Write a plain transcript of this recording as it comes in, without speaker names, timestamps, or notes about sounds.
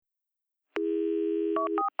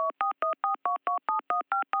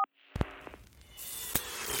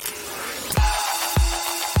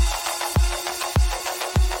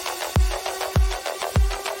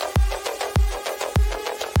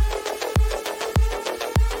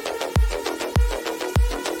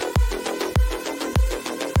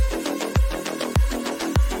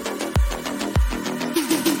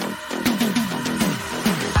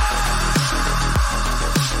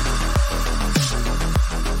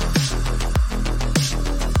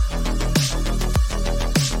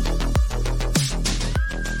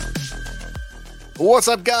What's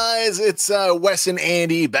up, guys? It's Wes and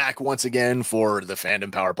Andy back once again for the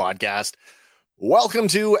Fandom Power Podcast. Welcome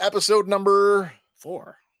to episode number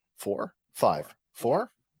 4. I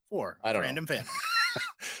don't Random know. Fandom.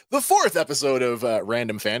 The fourth episode of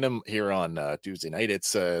Random Fandom here on Tuesday night.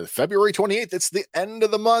 It's February 28th. It's the end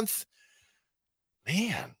of the month.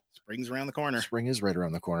 Man, Spring's around the corner. spring is right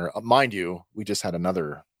around the corner. Mind you, we just had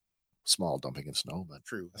another small dumping of snow, but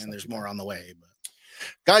True, that's and not there's too more bad. on the way. But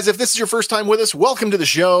Guys, if this is your first time with us, welcome to the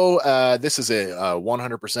show. This is a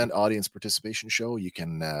 100% audience participation show. You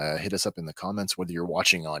can hit us up in the comments, whether you're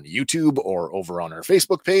watching on YouTube or over on our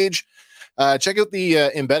Facebook page. Check out the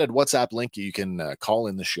embedded WhatsApp link. You can call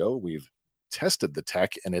in the show. We've tested the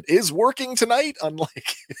tech, and it is working tonight,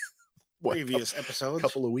 unlike previous a episodes.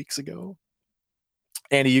 couple of weeks ago.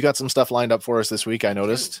 Andy, you got some stuff lined up for us this week, I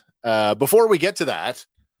noticed. Before we get to that,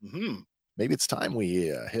 Mhm. maybe it's time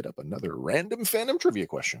we hit up another random fandom trivia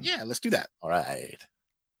question. Yeah, let's do that. All right.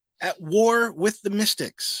 At War with the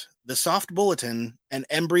Mystics, The Soft Bulletin, and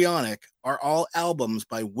Embryonic are all albums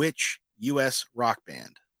by which U.S. rock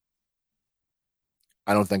band?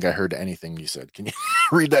 I don't think I heard anything you said. Can you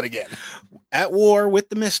read that again? At War with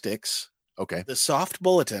the Mystics, Okay. The Soft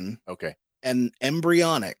Bulletin, Okay. and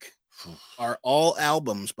Embryonic are all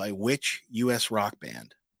albums by which U.S. rock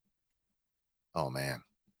band? Oh, man.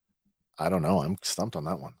 I don't know. I'm stumped on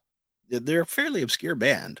that one. They're a fairly obscure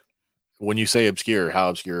band. When you say obscure, how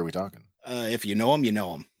obscure are we talking? If you know them, you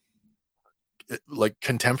know them. Like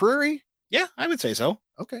contemporary? Yeah, I would say so.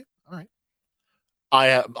 Okay. All right.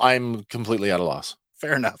 I'm completely at a loss.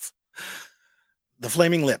 Fair enough. The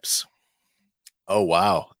Flaming Lips. Oh,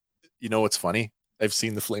 wow. You know what's funny? I've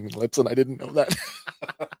seen the Flaming Lips and I didn't know that.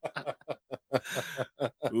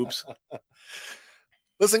 Oops.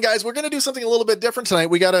 Listen, guys, we're going to do something a little bit different tonight.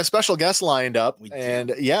 We got a special guest lined up. We do.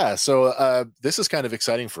 And yeah, so this is kind of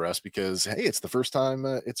exciting for us because, hey, it's the first time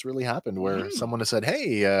it's really happened where Mhm. someone has said,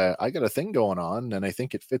 hey, I got a thing going on and I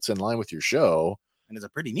think it fits in line with your show. And it's a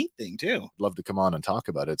pretty neat thing, too. Love to come on and talk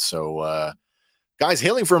about it. So, guys,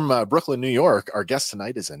 hailing from Brooklyn, New York, our guest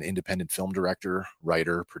tonight is an independent film director,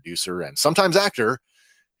 writer, producer, and sometimes actor.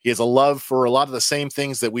 He has a love for a lot of the same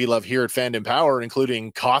things that we love here at Fandom Power,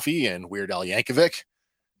 including coffee and Weird Al Yankovic.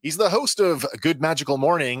 He's the host of Good Magical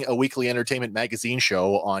Morning, a weekly entertainment magazine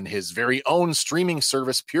show on his very own streaming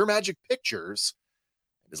service, Pure Magic Pictures.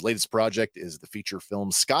 His latest project is the feature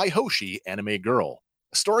film Sky Hoshi Anime Girl,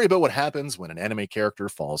 a story about what happens when an anime character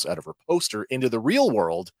falls out of her poster into the real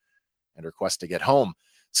world and her quest to get home.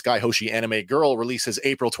 Sky Hoshi Anime Girl releases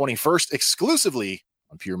April 21st exclusively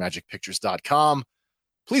on puremagicpictures.com.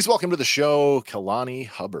 Please welcome to the show, Kalani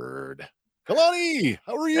Hubbard. Kalani,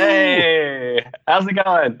 how are you? Hey, how's it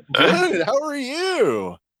going? Good. How are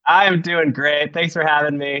you? I'm doing great. Thanks for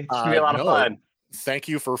having me. It's gonna be a lot of No. fun. Thank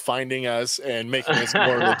you for finding us and making us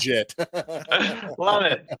more legit. Love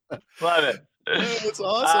it. Love it. That's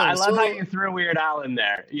awesome. I love So- how you threw Weird Al in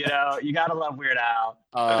there. You know, you gotta love Weird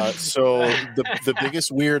Al. So the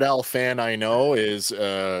biggest Weird Al fan I know is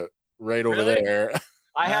right over Really? there.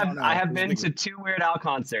 I don't know. have Who's been big- to 2 Weird Al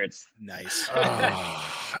concerts. Nice.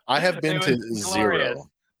 I have been It to was 0. glorious.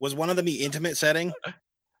 Was one of them the intimate setting?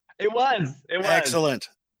 It was. Excellent.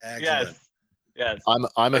 Excellent. Yes.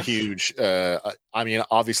 I'm a huge I mean,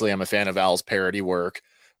 obviously I'm a fan of Al's parody work,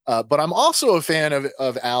 but I'm also a fan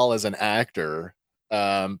of Al as an actor.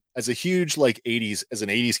 As a huge as an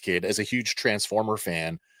 80s kid, as a huge Transformer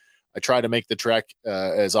fan, I try to make the trek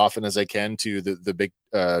as often as I can to the big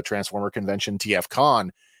Transformer convention, TF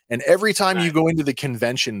Con. And every time you Right. go into the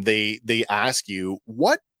convention, they ask you,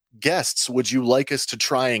 what guests would you like us to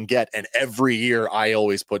try and get? And every year I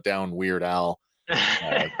always put down Weird Al,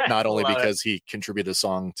 not only Love it. because he contributed a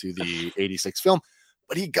song to the 86 film,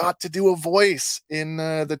 but he got to do a voice in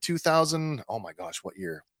the 2000, oh my gosh, what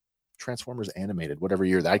year? Transformers Animated, whatever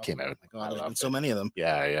year that came out. Oh my God, I there's been loved so it. many of them.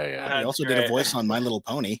 Yeah. He That's also did a great. voice on My Little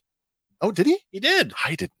Pony. Oh, did he? He did.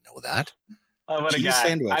 I didn't know that. Oh, what a Cheese guy.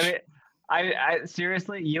 sandwich. I mean, I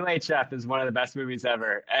seriously, UHF is one of the best movies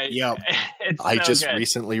ever. Yep. It's I so just good.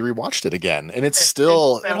 recently rewatched it again, and it's It's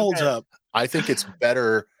still. so It holds good. up. I think it's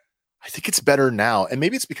better. I think it's better now, and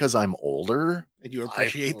maybe it's because I'm older. And you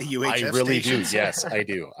appreciate the UHF I really stations. do. Yes, I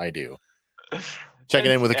do. I do. Checking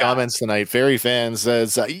in It's- with the yeah. comments tonight. Fairy fan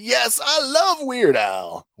says, "Yes, I love Weird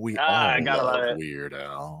Al. We I all gotta love love it. Weird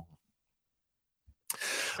Al."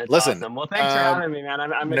 It's Listen, awesome. Well, thanks for having me, man.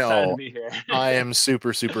 I'm excited no, to be here. I am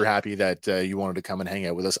super happy that you wanted to come and hang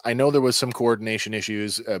out with us. I know there was some coordination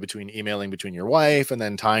issues between your wife and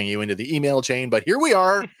then tying you into the email chain, but here we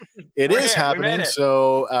are. It We're is here. We happening. made it.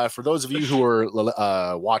 So for those of you who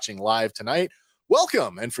are watching live tonight,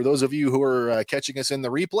 welcome. And for those of you who are catching us in the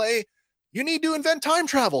replay, You need to invent time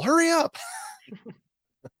travel. Hurry up.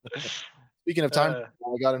 Speaking of time,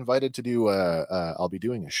 I got invited to do I'll be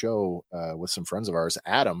doing a show with some friends of ours.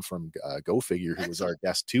 Adam from Go Figure, who was our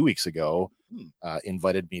guest 2 weeks ago,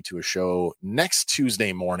 invited me to a show next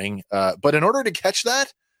Tuesday morning. But in order to catch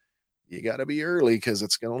that, you got to be early because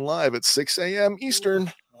it's going live at 6 a.m.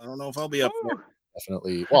 Eastern. I don't know if I'll be up there.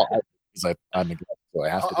 Definitely. Well, I'm a guest, so I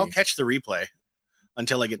have to. I'll catch the replay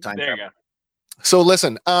until I get time. There you go. So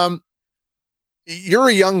listen, you're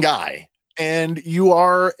a young guy. And you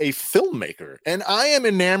are a filmmaker, and I am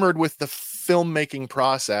enamored with the filmmaking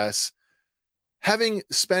process. Having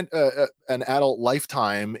spent an adult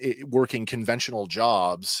lifetime working conventional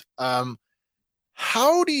jobs,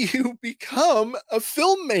 how do you become a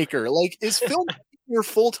filmmaker? Like, is film your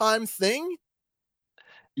full-time thing?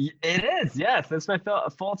 It is, yes. It's my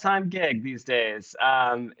full-time gig these days.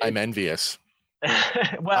 I'm envious.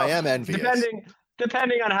 Well, I am envious.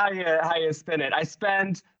 Depending on how you spin it, I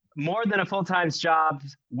spend more than a full-time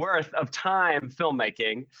job's worth of time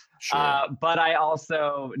filmmaking. Sure. But I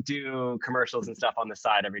also do commercials and stuff on the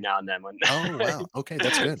side every now and then. Oh, wow. Okay,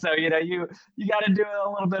 that's good. So, you got to do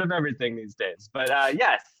a little bit of everything these days. But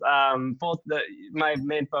yes, my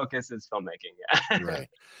main focus is filmmaking. Yeah. Right.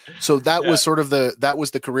 So that was sort of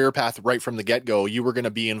the career path right from the get-go. You were going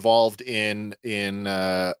to be involved in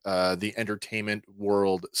the entertainment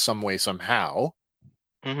world some way, somehow.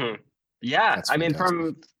 Mm-hmm. Yeah. That's I mean,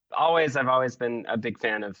 fantastic. I've always been a big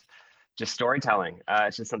fan of just storytelling.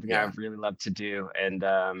 It's just something Yeah. I've really loved to do. And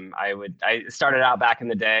I started out back in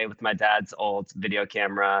the day with my dad's old video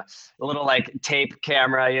camera, a little like tape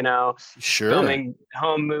camera, Sure. filming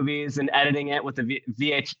home movies and editing it with a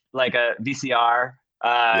like a VCR,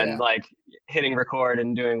 and like hitting record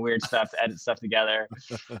and doing weird stuff to edit stuff together.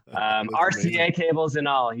 RCA cables and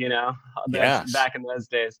all, Yes. back in those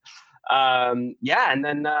days. And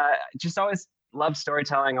then just always loved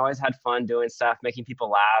storytelling, always had fun doing stuff, making people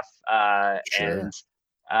laugh. Sure.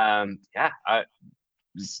 And I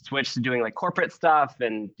switched to doing like corporate stuff,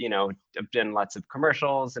 and I've done lots of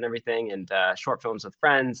commercials and everything, and short films with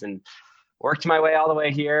friends, and worked my way all the way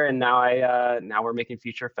here. And now we're making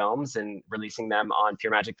feature films and releasing them on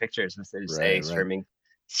Pure Magic Pictures, which is a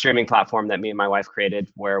streaming platform that me and my wife created,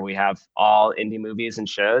 where we have all indie movies and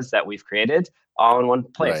shows that we've created all in one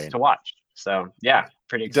place to watch. So yeah,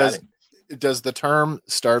 pretty exciting. Does the term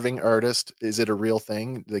starving artist, is it a real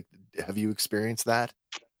thing? Like, have you experienced that?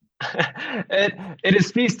 It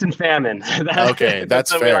is feast and famine. Okay,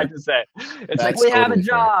 that's what fair. we like to say. It's like we have a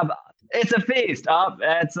job. Fair. It's a feast.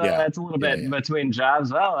 It's a little bit between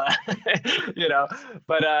jobs. Well,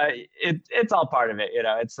 but it's all part of it.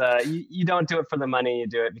 It's you don't do it for the money. You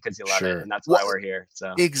do it because you love it, and that's why we're here.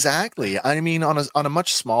 So exactly. I mean, on a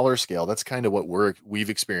much smaller scale, that's kind of what we've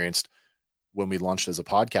experienced. When we launched as a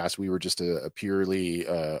podcast, we were just a purely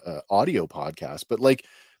audio podcast. But like,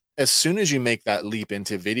 as soon as you make that leap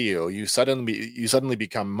into video, you suddenly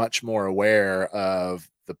become much more aware of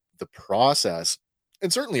the process.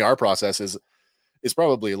 And certainly our process is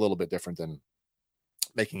probably a little bit different than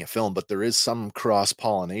making a film, but there is some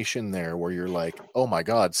cross-pollination there where you're like, oh my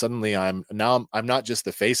God, suddenly I'm not just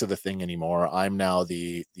the face of the thing anymore. I'm now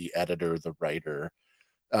the editor, the writer.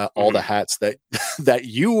 All the hats that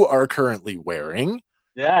you are currently wearing.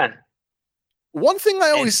 Yeah. One thing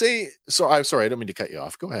I always say, I'm sorry, I don't mean to cut you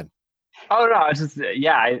off. Go ahead. Oh no, it's just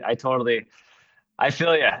I totally, I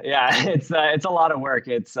feel you. Yeah, it's a lot of work.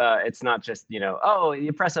 It's not just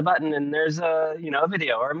you press a button and there's a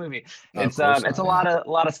video or a movie. It's a lot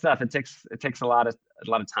of stuff. It takes a lot of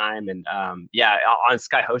time, and on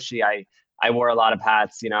Sky Hoshi I wore a lot of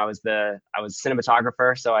hats. I was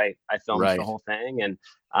cinematographer, so I filmed the whole thing, and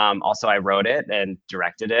also I wrote it and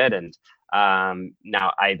directed it, and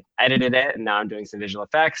now I edited it, and now I'm doing some visual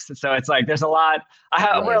effects. So it's like there's a lot.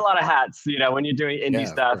 I wear a lot of hats. When you're doing indie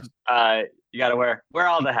stuff, you got to wear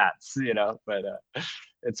all the hats. But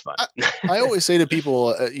it's fun. I always say to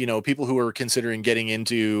people, people who are considering getting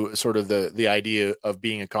into sort of the idea of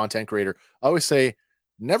being a content creator, I always say,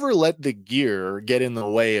 never let the gear get in the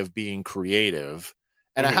way of being creative.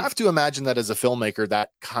 And I have to imagine that as a filmmaker,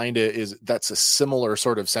 that's a similar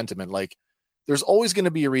sort of sentiment. Like, there's always going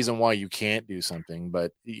to be a reason why you can't do something,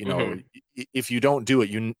 but if you don't do it,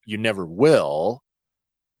 you never will.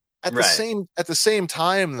 At the same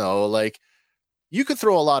time, though, like, you could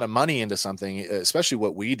throw a lot of money into something, especially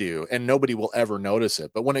what we do, and nobody will ever notice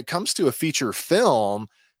it. But when it comes to a feature film,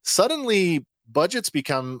 suddenly budgets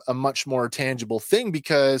become a much more tangible thing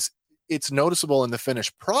because it's noticeable in the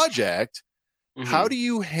finished project. How do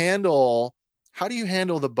you handle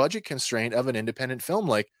the budget constraint of an independent film?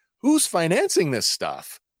 Like, who's financing this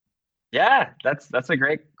stuff? Yeah, that's a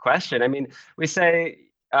great question. I mean, we say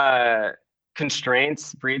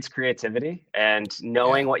constraints breeds creativity, and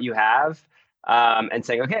knowing what you have, and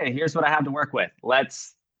saying, okay, here's what I have to work with.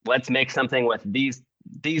 Let's make something with these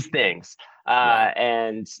things,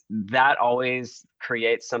 and that always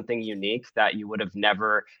creates something unique that you would have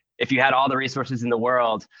never, if you had all the resources in the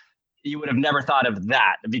world, you would have never thought of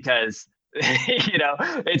that, because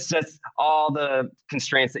it's just all the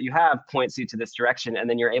constraints that you have points you to this direction, and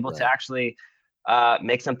then you're able to actually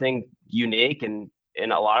make something unique and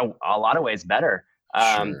in a lot of ways better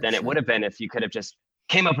than it would have been if you could have just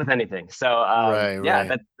came up with anything. So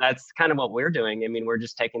that's kind of what we're doing. I mean, we're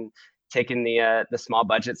just taking the small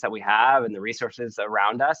budgets that we have and the resources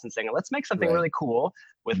around us and saying, let's make something really cool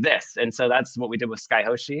with this. And so that's what we did with Sky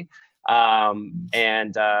Hoshi. I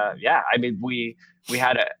mean, we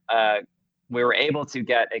had we were able to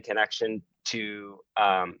get a connection to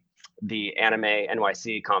the Anime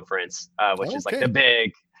NYC conference, which is like the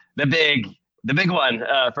big one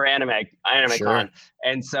for AnimeCon.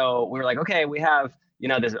 And so we were like, okay, we have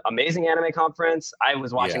this amazing anime conference. I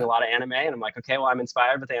was watching a lot of anime, and I'm like, okay, well, I'm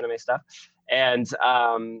inspired with anime stuff, and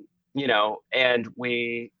and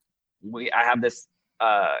I have this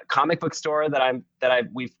comic book store that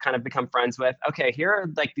we've kind of become friends with. Okay, here are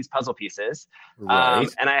like these puzzle pieces, and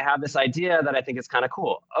I have this idea that I think is kind of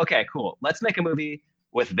cool. Okay, cool. Let's make a movie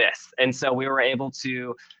with this. And so we were able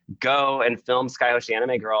to go and film Sky Hoshi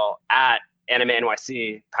Anime Girl at Anime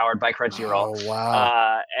NYC, powered by Crunchyroll. Oh,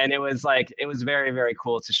 wow. And it was very, very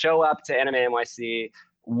cool to show up to Anime NYC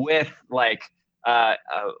with like a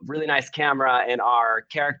really nice camera and our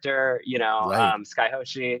character, Sky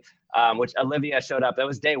Hoshi. Which Olivia showed up. That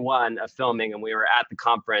was day one of filming, and we were at the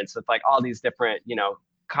conference with like all these different,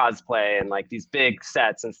 cosplay and like these big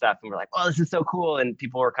sets and stuff. And we're like, oh, this is so cool. And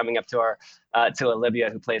people were coming up to to Olivia,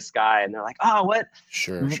 who plays Sky, and they're like, oh, what?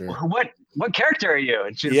 Sure. What character are you?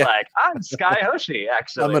 And she's like, I'm Sky Hoshi,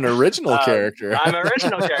 actually. I'm an original character. I'm an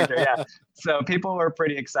original character, yeah. So people were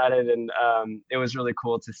pretty excited, and it was really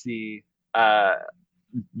cool to see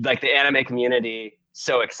like the anime community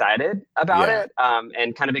so excited about it,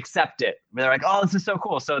 and kind of accept it. They're like, oh, this is so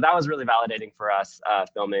cool. So that was really validating for us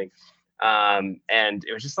filming, and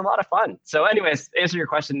it was just a lot of fun. So anyways, to answer your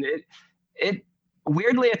question, it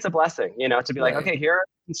weirdly, it's a blessing, to be like, okay, here are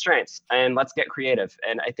constraints and let's get creative.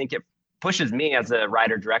 And I think it pushes me as a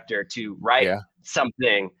writer director to write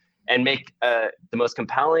something and make the most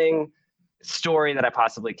compelling story that I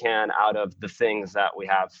possibly can out of the things that we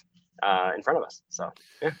have in front of us. So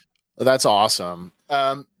Well, that's awesome.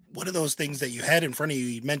 What are those things that you had in front of you?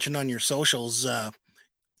 You mentioned on your socials,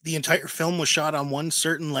 the entire film was shot on one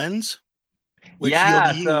certain lens, which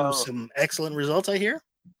yielded you some excellent results, I hear.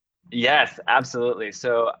 Yes, absolutely.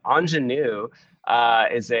 So Ingenue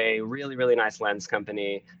is a really, really nice lens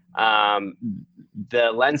company.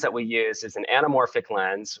 The lens that we use is an anamorphic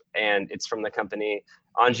lens, and it's from the company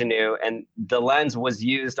Ingenue. And the lens was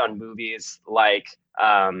used on movies like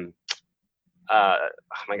oh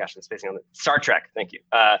my gosh, I'm spacing on it. Star Trek. Thank you.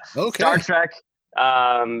 Star Trek.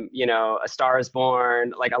 A Star is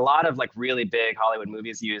Born. Like a lot of like really big Hollywood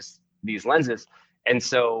movies use these lenses, and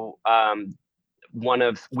so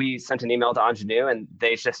we sent an email to Ingenue, and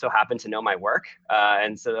they just so happened to know my work,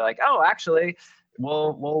 and so they're like, oh, actually,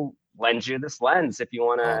 we'll lend you this lens if you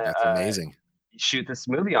want to shoot this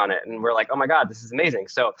movie on it. And we're like, oh my God, this is amazing.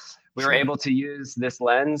 So we were able to use this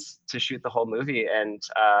lens to shoot the whole movie, and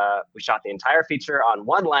we shot the entire feature on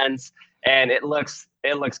one lens, and it looks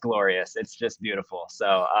glorious. It's just beautiful.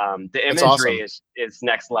 So the imagery is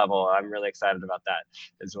next level. I'm really excited about that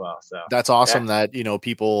as well. So that's awesome that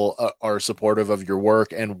people are supportive of your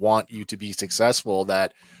work and want you to be successful.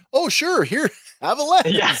 That sure, here, have a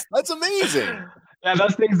lens. Yeah. That's amazing. Yeah,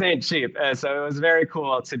 those things ain't cheap. So it was very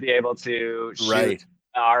cool to be able to shoot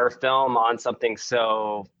our film on something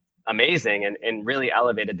so amazing and really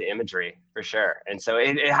elevated the imagery for sure. And so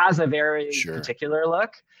it has a very particular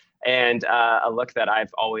look, and a look that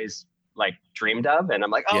I've always like dreamed of. And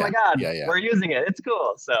I'm like, oh my God, we're using it. It's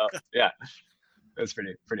cool. So yeah, it was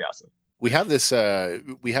pretty awesome. We have this,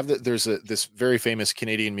 there's this very famous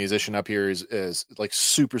Canadian musician up here is like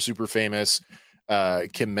super, super famous,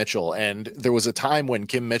 Kim Mitchell. And there was a time when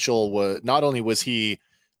Kim Mitchell not only was he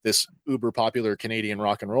this uber popular Canadian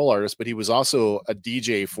rock and roll artist, but he was also a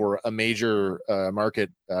DJ for a major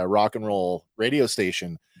market rock and roll radio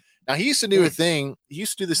station. Now he used to do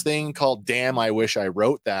this thing called Damn, I Wish I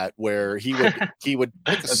Wrote That, where he would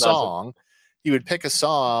pick a song. Awesome. He would pick a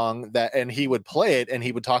song and he would play it, and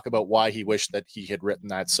he would talk about why he wished that he had written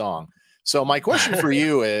that song. So my question for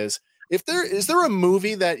you is there a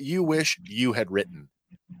movie that you wish you had written?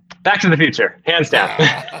 Back to the Future, hands down.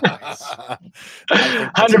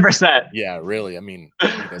 100%. Yeah, really. I mean, he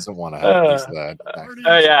doesn't want to have a piece of that.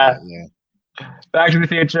 Yeah. Back to the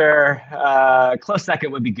Future. Close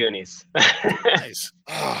second would be Goonies. Nice.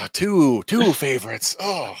 Two favorites.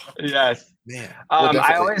 Oh, yes. Man.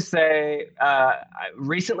 I always say,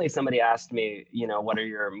 recently somebody asked me, what are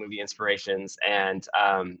your movie inspirations? And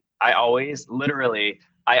I always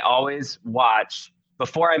watch,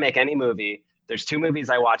 before I make any movie, there's 2 movies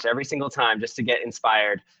I watch every single time just to get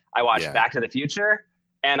inspired. I watch Back to the Future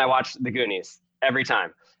and I watch The Goonies every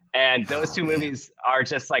time. And those 2 movies are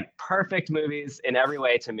just like perfect movies in every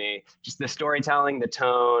way to me. Just the storytelling, the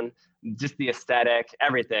tone, just the aesthetic,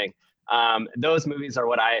 everything. Those movies are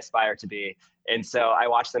what I aspire to be. And so I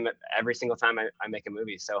watch them every single time I make a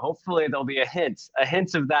movie. So hopefully there'll be a hint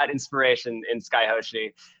of that inspiration in Sky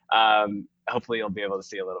Hoshi. Hopefully you'll be able to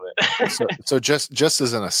see a little bit. so just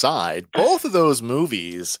as an aside, both of those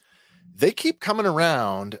movies, they keep coming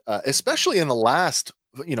around, especially in the last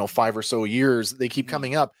 5 or so years. They keep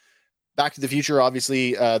coming up. Back to the Future,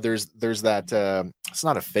 obviously, there's that. It's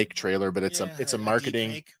not a fake trailer, but it's a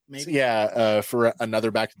marketing, for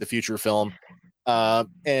another Back to the Future film.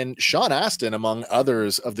 And Sean Astin, among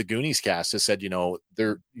others of the Goonies cast, has said,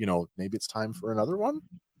 maybe it's time for another one.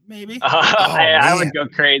 Maybe. I would go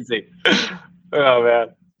crazy. Oh man,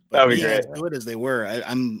 that would be great. As good as they were,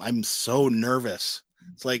 I'm so nervous.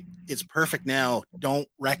 It's like, it's perfect now. Don't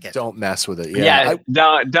wreck it. Don't mess with it.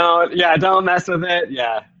 Don't mess with it.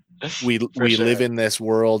 Yeah. We live in this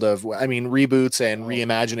world of, reboots and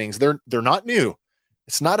reimaginings. They're not new.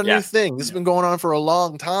 It's not a new thing. This has been going on for a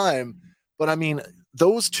long time. But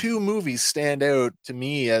those 2 movies stand out to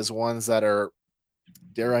me as ones that are,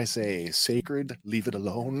 dare I say, sacred. Leave it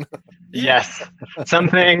alone. Yes. Some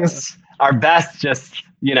things are best just,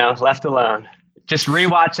 left alone. Just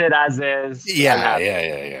rewatch it as is.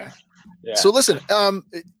 Yeah. So listen,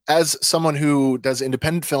 as someone who does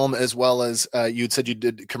independent film as well as you'd said you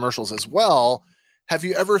did commercials as well, have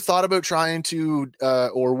you ever thought about trying to,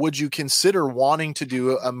 or would you consider wanting to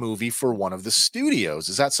do a movie for one of the studios?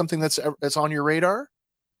 Is that something that's on your radar?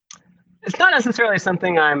 It's not necessarily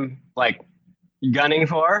something I'm like gunning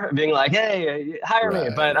for, being like, hey, hire me.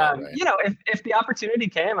 But if the opportunity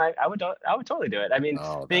came, I would totally do it.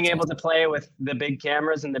 Being able to play with the big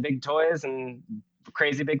cameras and the big toys and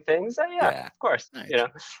crazy big things, of course. Nice.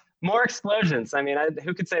 More explosions.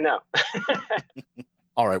 Who could say no?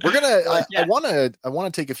 All right, we're gonna. I want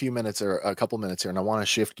to take a few minutes or a couple minutes here, and I want to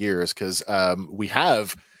shift gears because we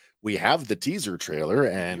have the teaser trailer,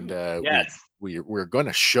 and we're going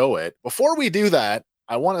to show it. Before we do that,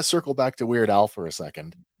 I want to circle back to Weird Al for a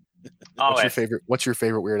second. What's your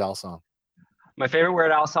favorite Weird Al song? My favorite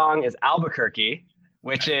Weird Al song is Albuquerque,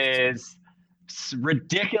 which is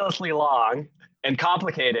ridiculously long and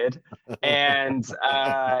complicated, and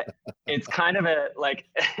it's kind of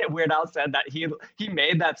Weird Al said that he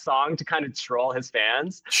made that song to kind of troll his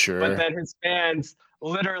fans. Sure. But then his fans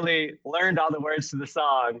literally learned all the words to the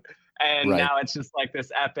song, and now it's just like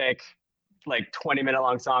this epic, 20-minute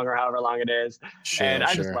long song or however long it is.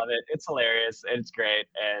 I just love it. It's hilarious. It's great,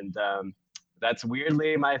 and that's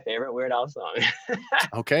weirdly my favorite Weird Al song.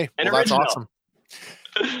 Okay, well, that's awesome.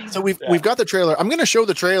 So we've got the trailer. I'm going to show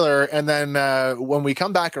the trailer, and then when we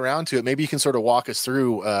come back around to it, maybe you can sort of walk us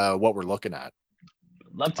through what we're looking at.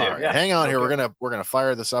 Love to. Right, hang on here. We're gonna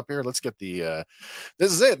fire this up here. Let's get the.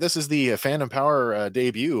 This is it. This is the Fandom Power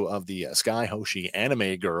debut of the Sky Hoshi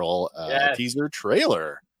Anime Girl teaser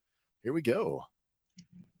trailer. Here we go.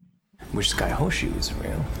 Wish Sky Hoshi was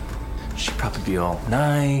real. She'd probably be all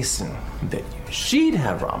nice and bet you she'd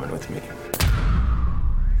have ramen with me.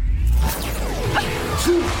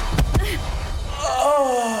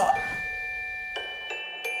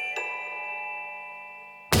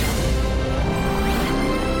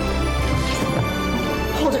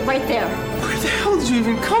 Hold it right there. Where the hell did you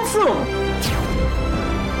even come from?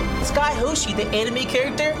 Sky Hoshi, the anime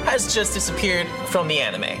character, has just disappeared from the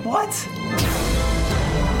anime. What?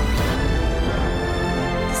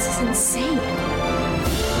 This is insane.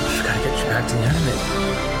 I've got to get you back to the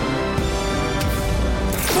anime.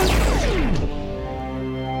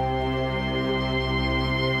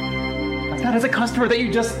 That is a customer that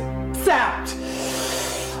you just zapped.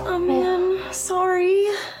 Oh man, sorry.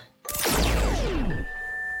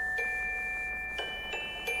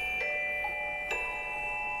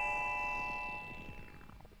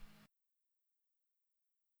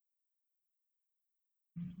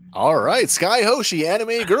 All right, Sky Hoshi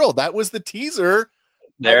Anime Girl. That was the teaser.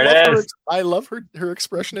 There it is. I love her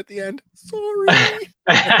expression at the end. Sorry.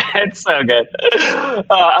 It's so good.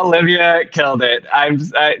 Olivia killed it. I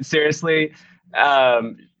seriously,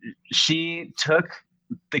 she took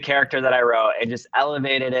the character that I wrote and just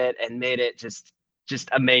elevated it and made it just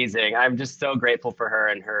amazing. I'm just so grateful for her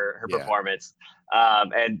and her performance.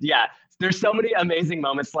 And yeah, there's so many amazing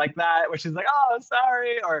moments like that where she's like, "Oh,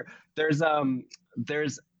 sorry," or there's a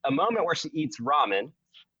moment where she eats ramen,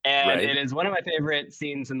 and it is one of my favorite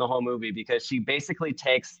scenes in the whole movie because she basically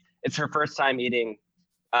it's her first time eating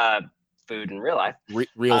food in real life,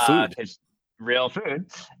 real food,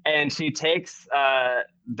 and she takes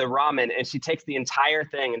the ramen and she takes the entire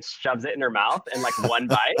thing and shoves it in her mouth in like one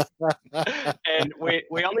bite. And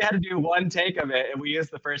we only had to do one take of it, and we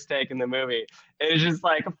used the first take in the movie. It was just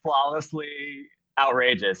like flawlessly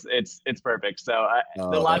outrageous. It's perfect. So there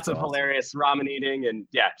are lots of hilarious ramen eating, and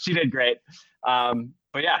yeah, she did great.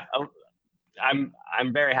 But yeah,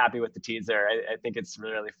 I'm very happy with the teaser. I think it's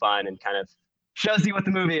really fun and kind of shows you what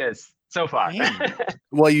the movie is so far.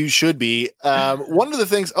 Well, you should be. One of the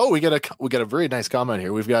things. Oh, we got a very nice comment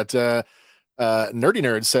here. We've got Nerdy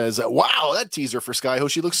Nerd says, "Wow, that teaser for Sky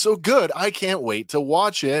Hoshi looks so good. I can't wait to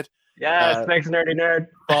watch it." Yes, thanks, Nerdy Nerd.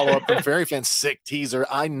 Follow up from Fairy Fan. Sick teaser.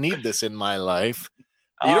 I need this in my life.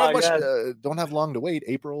 You don't have long to wait.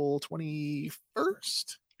 April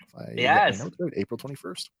 21st. Yes, April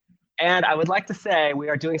 21st. And I would like to say we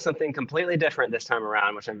are doing something completely different this time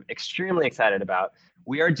around, which I'm extremely excited about.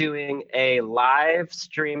 We are doing a live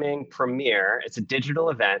streaming premiere. It's a digital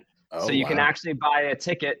event. So you can actually buy a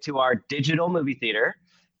ticket to our digital movie theater.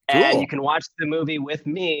 Cool. And you can watch the movie with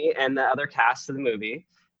me and the other cast of the movie.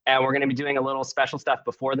 And we're going to be doing a little special stuff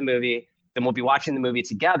before the movie. Then we'll be watching the movie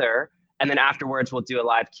together. And then afterwards, we'll do a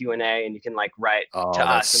live Q&A, and you can like write to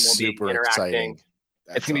us, and we'll be interacting. Exciting.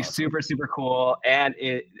 It's going to be super, super cool. And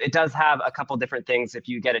it does have a couple different things. If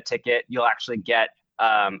you get a ticket, you'll actually get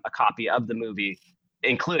a copy of the movie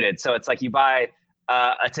included. So it's like you buy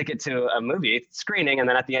a ticket to a movie screening, and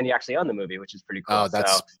then at the end, you actually own the movie, which is pretty cool. Oh,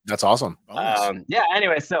 that's awesome. Yeah,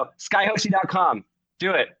 anyway, so skyhoshi.com.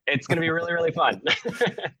 Do it. It's going to be really, really fun.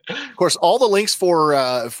 Of course, all the links for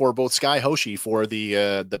both Sky Hoshi for the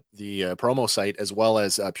promo site as well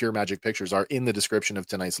as Pure Magic Pictures are in the description of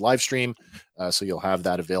tonight's live stream, so you'll have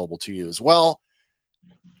that available to you as well.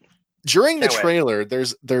 During the trailer,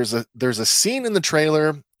 there's a scene in the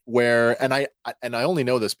trailer where, and I only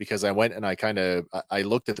know this because I went and I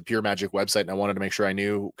looked at the Pure Magic website and I wanted to make sure I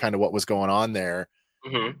knew kind of what was going on there.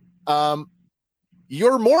 Mm-hmm.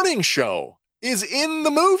 Your morning show is in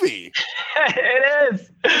the movie. It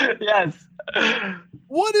is. Yes.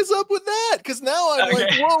 What is up with that? Because now I'm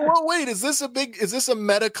like, whoa, wait, is this a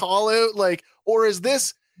meta call out? Like, or is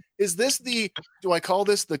this do I call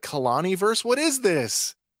this the Kalani verse? What is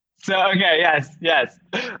this? So, okay. Yes.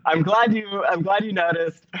 I'm glad you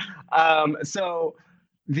noticed. So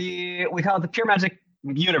we call it the Pure Magic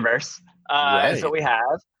universe. Is what we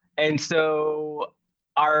have. And so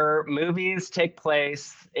our movies take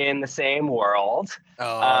place in the same world.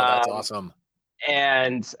 Oh, that's awesome.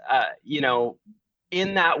 And,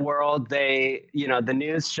 in that world, the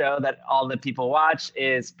news show that all the people watch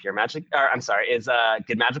is Good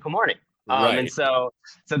Magical Morning. Right. And so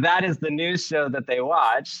that is the news show that they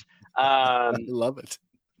watch. I love it.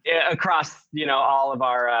 Across all of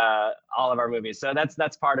our movies, so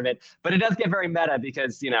that's part of it. But it does get very meta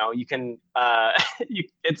because you can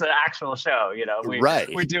it's an actual show.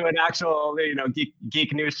 We do an actual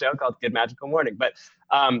geek news show called Good Magical Morning. But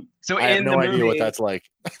so I have no idea what that's like.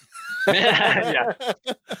 Yeah.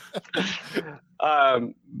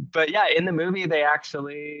 But yeah, in the movie they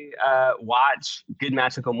actually watch Good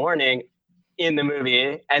Magical Morning in the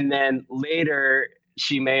movie, and then later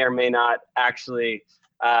she may or may not actually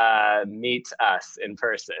meet us in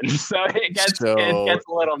person. So it gets a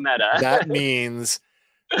little meta. That means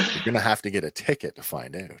you're gonna have to get a ticket to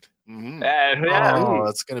find out. Mm-hmm. Yeah. Oh,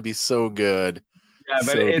 it's gonna be so good. Yeah,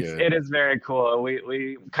 but it is very cool.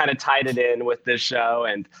 We kind of tied it in with this show,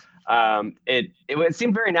 and it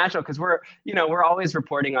seemed very natural because we're always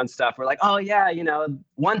reporting on stuff. We're like, oh yeah,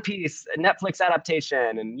 One Piece, Netflix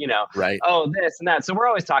adaptation, and right. Oh, this and that. So we're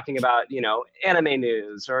always talking about anime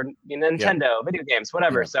news or Nintendo video games,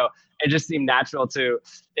 whatever. Yeah. So it just seemed natural to,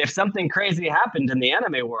 if something crazy happened in the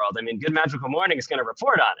anime world, I mean, Good Magical Morning is going to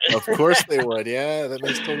report on it. Of course they would. Yeah, that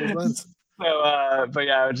makes total sense. So, but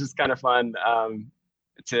yeah, it was just kind of fun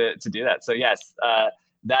to do that. So yes.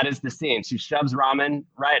 That is the scene. She shoves ramen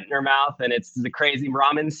right in her mouth, and it's the crazy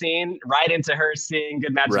ramen scene right into her seeing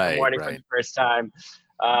Good Magical Morning for the first time.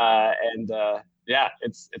 Yeah,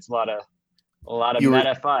 it's a lot of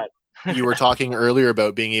meta fun. You were talking earlier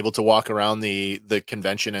about being able to walk around the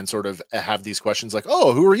convention and sort of have these questions like,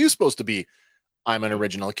 "Oh, who are you supposed to be?" I'm an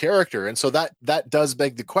original character, and so that does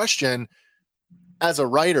beg the question: as a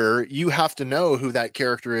writer, you have to know who that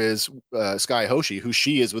character is, Sky Hoshi, who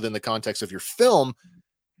she is within the context of your film.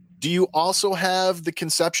 Do you also have the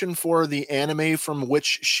conception for the anime from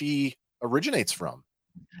which she originates from?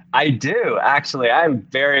 I do, actually. I'm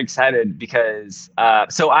very excited because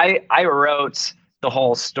so I wrote the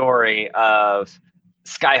whole story of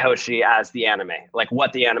Sky Hoshi as the anime, like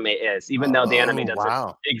what the anime is, even though the anime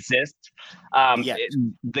doesn't exist.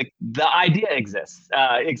 The idea exists.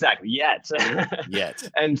 Exactly. Yet.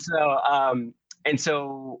 And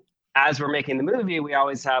so as we're making the movie, we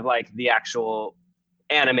always have like the actual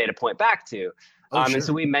anime to point back to. Sure. And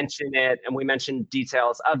so we mention it, and we mention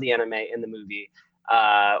details of the anime in the movie.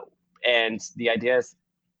 And the idea is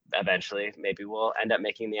eventually maybe we'll end up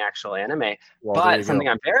making the actual anime. But something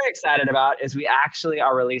I'm very excited about is we actually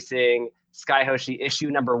are releasing Sky Hoshi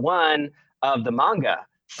issue #1 of the manga.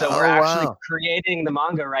 So we're actually creating the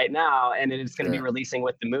manga right now, and it is going to be releasing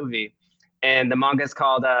with the movie. And the manga is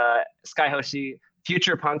called Sky Hoshi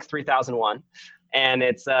Future Punk 3001. And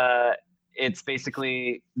it's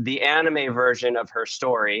basically the anime version of her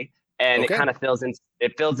story. And it kind of fills in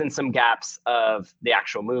some gaps of the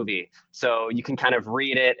actual movie. So you can kind of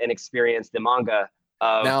read it and experience the manga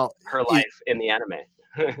of her life in the anime.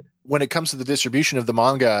 When it comes to the distribution of the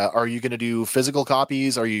manga, are you going to do physical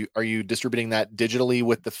copies? Are you distributing that digitally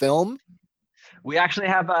with the film? We actually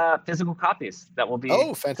have physical copies that we'll be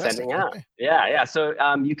sending out. Okay. Yeah. So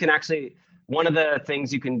you can actually, one of the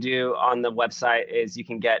things you can do on the website is you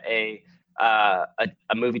can get a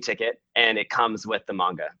movie ticket, and it comes with the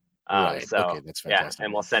manga. Right. So okay, that's fantastic. Yeah,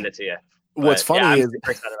 and we'll send it to you. What's funny is I'm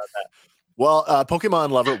super excited about that. Well,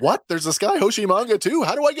 Pokemon lover, what? There's a Sky Hoshi manga too.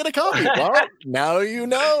 How do I get a copy? Well, now you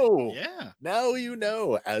know. Yeah. Now you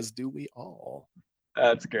know, as do we all.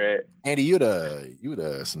 That's great. Andy, you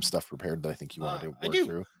had some stuff prepared that I think you wanted to work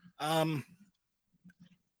through.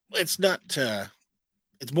 It's not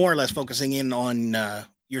it's more or less focusing in on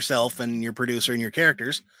yourself and your producer and your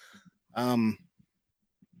characters. I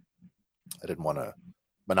didn't want to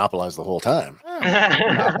monopolize the whole time.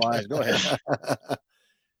 Monopolize. Go ahead.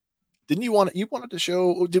 Didn't you wanted to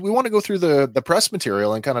show? Did we want to go through the press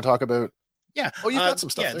material and kind of talk about? Yeah. Oh, you've got some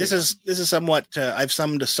stuff. Yeah. This is somewhat. I've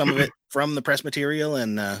summed some of it from the press material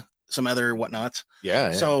and some other whatnots.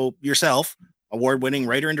 Yeah. So yourself, award-winning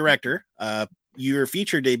writer and director. Your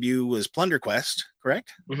feature debut was Plunder Quest,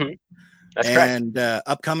 correct? Mm-hmm. That's correct. And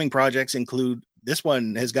upcoming projects include, this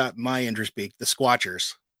one has got my interest peaked, The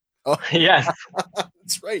Squatchers. Oh yes,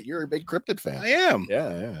 that's right. You're a big cryptid fan. I am.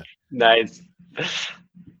 Yeah. Nice.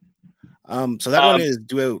 So that one is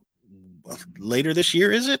due out later this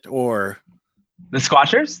year, is it? Or The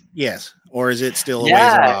Squatchers? Yes. Or is it still a ways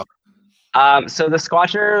off? So The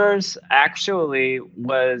Squatchers actually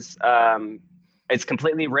was it's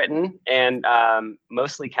completely written and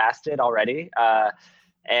mostly casted already.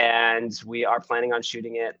 And we are planning on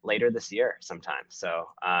shooting it later this year sometime. So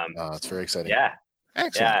it's very exciting. Yeah.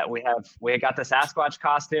 Excellent. Yeah, we got the Sasquatch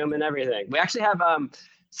costume and everything. We actually have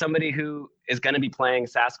somebody who is going to be playing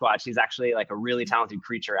Sasquatch. He's actually like a really talented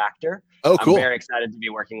creature actor. Oh, cool. I'm very excited to be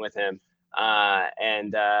working with him.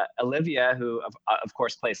 And Olivia, who of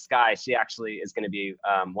course plays Sky, she actually is going to be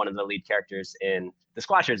one of the lead characters in The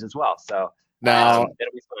Squatchers as well. So now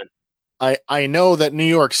it'll be fun. I know that New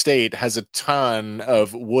York State has a ton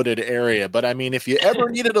of wooded area, but I mean, if you ever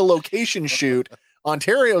needed a location shoot,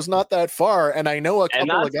 Ontario's not that far, and I know a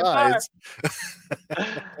couple of guys.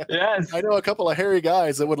 Yes, I know a couple of hairy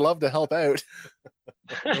guys that would love to help out.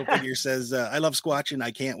 No Figure says, "I love Squatching.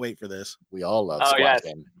 I can't wait for this." We all love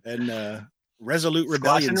Squatching. Yes. And Resolute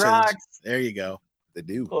Rebellion says, "There you go." They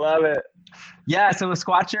do. Love it. Yeah, so The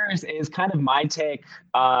Squatchers is kind of my take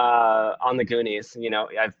on the Goonies. You know,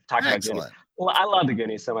 I've talked about Goonies. Well, I love the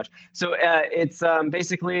Goonies so much. So it's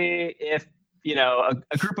basically if a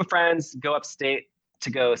group of friends go upstate to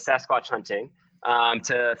go Sasquatch hunting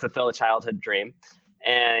to fulfill a childhood dream,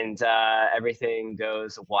 and everything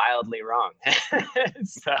goes wildly wrong.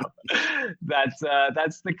 So that's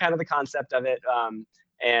the kind of the concept of it.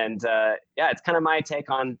 It's kind of my take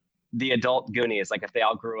on the adult Goonies, like if they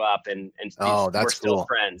all grew up and we're still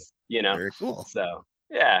friends, Very cool. So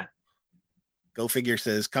yeah. Go Figure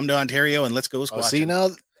says, "Come to Ontario and let's go squatching." See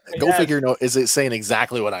now, Go Figure. No, is it saying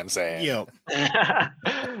exactly what I'm saying? Yeah.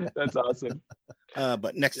 That's awesome.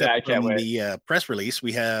 But next up from the press release,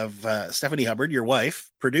 we have Stephanie Hubbard, your wife,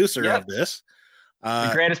 producer of this.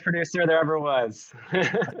 The greatest producer there ever was.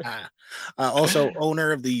 Also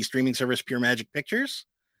owner of the streaming service Pure Magic Pictures.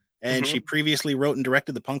 And she previously wrote and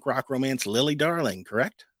directed the punk rock romance Lily Darling,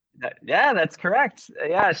 correct? Yeah, that's correct.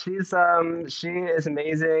 Yeah, she is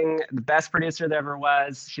amazing. The best producer there ever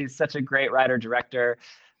was. She's such a great writer director.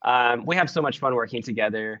 we have so much fun working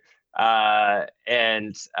together.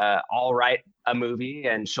 And I'll write a movie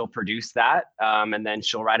and she'll produce that, and then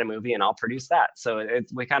she'll write a movie and I'll produce that. So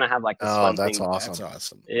we kind of have like this fun that's thing. awesome. That's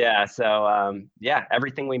awesome. Yeah. So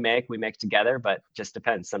everything we make together, but just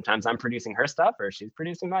depends. Sometimes I'm producing her stuff or she's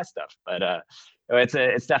producing my stuff. But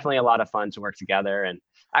it's definitely a lot of fun to work together. And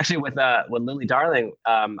actually with Lily Darling,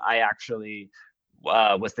 I actually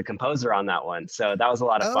was the composer on that one, so that was a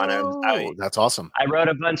lot of fun. That's awesome. I wrote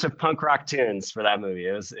a bunch of punk rock tunes for that movie.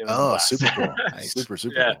 It was super cool. super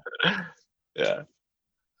yeah. cool. Yeah.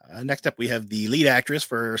 Next up, we have the lead actress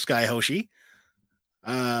for Sky Hoshi,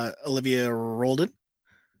 Olivia Roldan.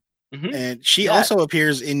 Mm-hmm. And she also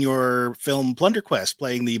appears in your film Plunder Quest,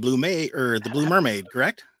 playing the Blue Mermaid,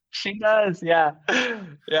 correct? She does, yeah.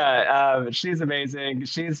 Yeah, she's amazing.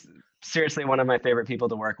 She's seriously one of my favorite people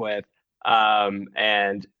to work with,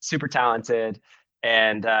 and super talented.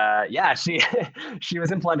 And she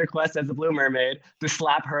was in Plunder Quest as the Blue Mermaid, the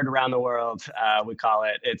slap heard around the world, we call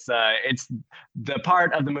it. It's the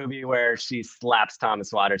part of the movie where she slaps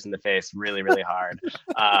Thomas Waters in the face really, really hard.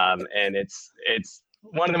 And it's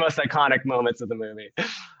one of the most iconic moments of the movie.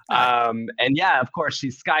 And yeah, of course,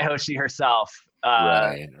 she's Sky Hoshi herself.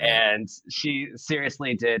 Right. And she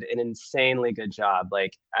seriously did an insanely good job.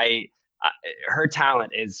 Like her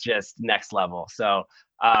talent is just next level. So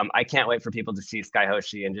I can't wait for people to see Sky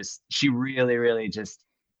Hoshi, and she really, really just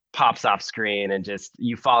pops off screen, and just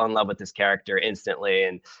you fall in love with this character instantly.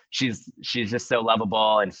 And she's just so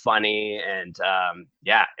lovable and funny, and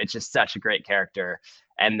it's just such a great character.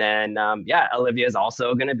 And then Olivia is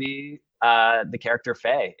also going to be the character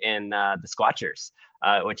Faye in The Squatchers,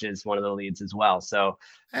 which is one of the leads as well. So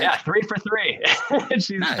 3 for 3.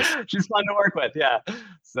 She's fun to work with. Yeah.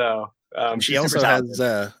 So she also has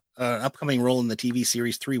an upcoming role in the TV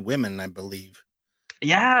series 3 Women, I believe.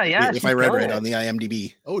 Yeah. If I read right on the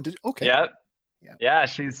IMDb. Oh, okay. Yeah.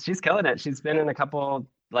 She's killing it. She's been in a couple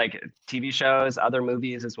like TV shows, other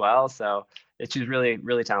movies as well. So she's really,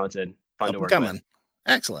 really talented. Fun to work with.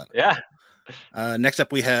 Excellent. Yeah. Next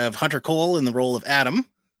up, we have Hunter Cole in the role of Adam.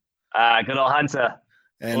 Good old Hunter.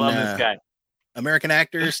 And, love this guy. American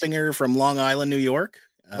actor, singer from Long Island, New York.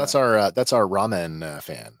 That's our ramen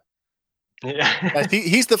fan. Yeah.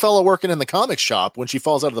 He's the fellow working in the comic shop when she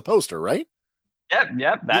falls out of the poster, right?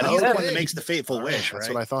 Yep. That is the one that makes the fateful wish. That's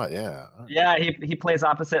right? what I thought. Yeah. Yeah. He plays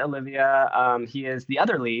opposite Olivia. He is the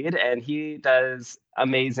other lead, and he does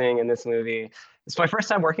amazing in this movie. It's my first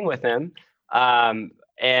time working with him. And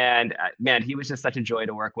man, he was just such a joy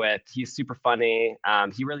to work with. He's super funny.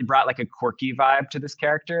 He really brought like a quirky vibe to this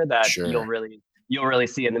character that you'll really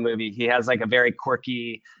see in the movie. He has like a very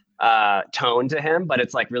quirky tone to him, but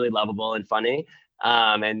it's like really lovable and funny.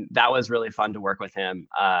 And that was really fun to work with him.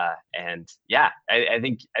 I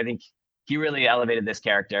think he really elevated this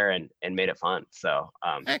character and made it fun. So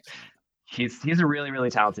he's a really,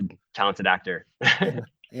 really talented actor.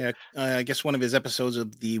 Yeah, I guess one of his episodes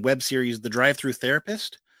of the web series The Drive-Thru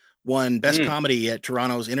Therapist won Best Comedy at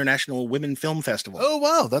Toronto's International Women Film Festival. Oh,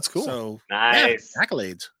 wow, that's cool. So, nice.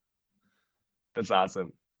 Accolades. That's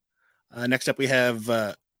awesome. Next up, we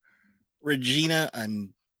have Regina.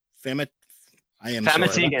 Famatigan.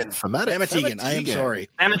 Famatigan. I am sorry.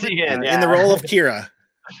 Famatigan, in the role of Kira.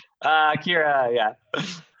 Kira, yeah.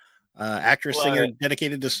 Actress, singer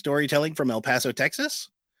dedicated to storytelling from El Paso, Texas.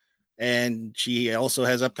 And she also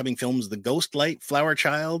has upcoming films The Ghost Light, Flower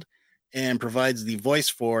Child, and provides the voice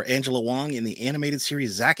for Angela Wong in the animated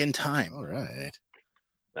series Zack in Time. All right.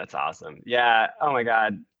 That's awesome. Yeah. Oh my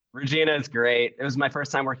God. Regina is great. It was my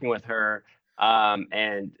first time working with her.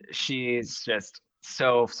 And she's just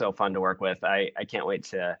so fun to work with. I can't wait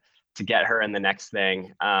to get her in the next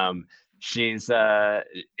thing. It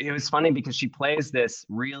was funny because she plays this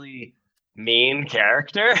really mean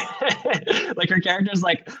character. Like her character's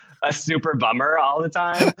like a super bummer all the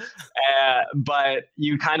time, but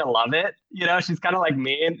you kind of love it. She's kind of like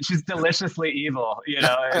mean. She's deliciously evil,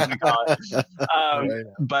 as we call it.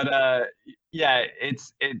 But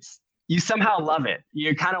it's you somehow love it.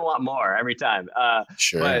 You kind of want more every time.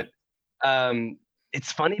 Sure. But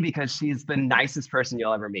it's funny because she's the nicest person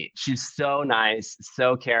you'll ever meet. She's so nice,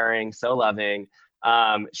 so caring, so loving.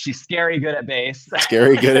 She's scary good at bass.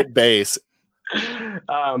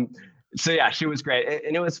 So yeah, she was great.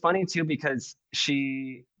 And it was funny too, because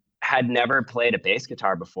she had never played a bass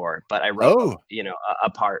guitar before, but I wrote, a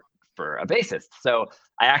part for a bassist. So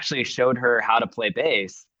I actually showed her how to play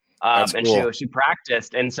bass. And cool. she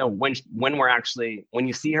practiced. And so when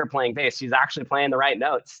you see her playing bass, she's actually playing the right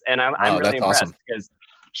notes. And I'm really impressed because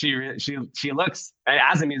she looks,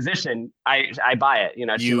 as a musician, I buy it. You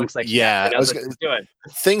know, she looks like she knows what she's doing.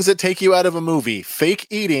 Things that take you out of a movie: fake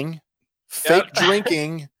eating, fake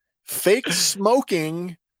drinking, fake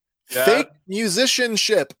smoking, fake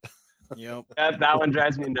musicianship. Yep. That one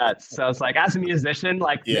drives me nuts. So it's like, as a musician,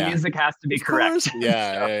 like the music has to be correct.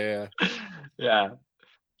 Yeah.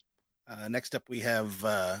 Next up, we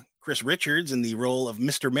have Chris Richards in the role of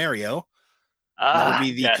Mr. Mario. That would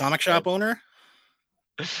be the comic shop owner.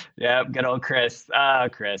 Yeah, good old Chris.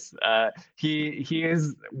 Chris. He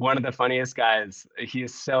is one of the funniest guys. He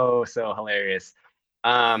is so hilarious.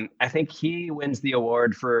 I think he wins the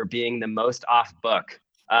award for being the most off book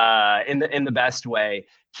in the best way.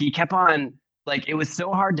 He kept on, like, it was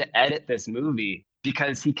so hard to edit this movie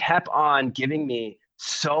because he kept on giving me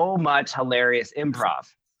so much hilarious improv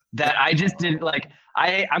that I just did. Like,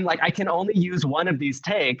 I'm like, I can only use one of these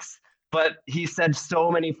takes. But he said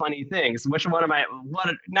so many funny things. Which one am I?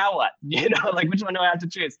 Now what? You know, like, which one do I have to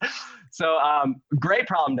choose? So great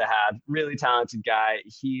problem to have. Really talented guy.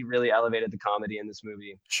 He really elevated the comedy in this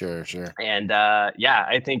movie. Sure. And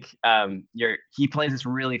I think he plays this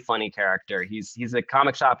really funny character. He's a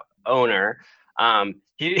comic shop owner.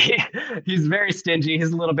 He's very stingy.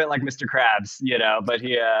 He's a little bit like Mr. Krabs, you know, but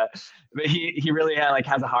he really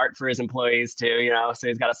has a heart for his employees too, you know. So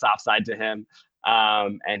he's got a soft side to him.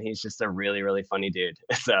 And he's just a really, really funny dude.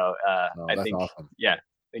 So I think, awesome. I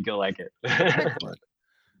think you'll like it.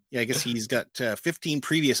 I guess he's got 15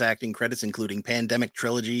 previous acting credits, including Pandemic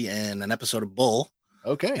Trilogy and an episode of Bull.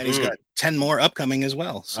 Okay. And he's got 10 more upcoming as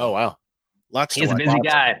well. So wow. Lots. He's a busy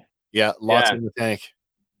guy. Yeah. Lots in the tank.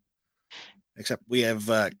 Except we have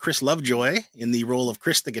Chris Lovejoy in the role of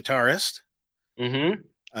Chris the guitarist. Mm-hmm.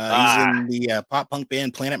 He's in the pop punk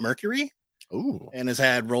band Planet Mercury. Ooh. And has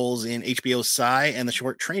had roles in HBO's Psy and the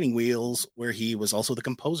short Training Wheels, where he was also the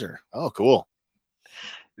composer. Oh, cool.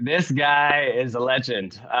 This guy is a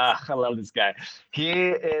legend. I love this guy. He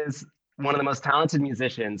is one of the most talented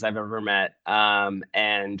musicians I've ever met.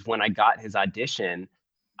 And when I got his audition,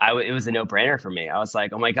 it was a no-brainer for me. I was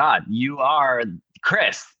like, oh my God, you are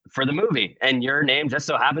Chris for the movie, and your name just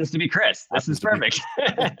so happens to be Chris. This is perfect.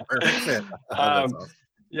 Perfect fit. Awesome.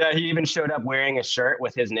 Yeah, he even showed up wearing a shirt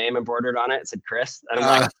with his name embroidered on it. It said Chris, and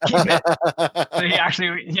I'm like, keep it.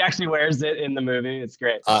 So he actually wears it in the movie. It's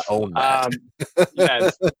great. Own that.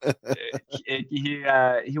 Yes,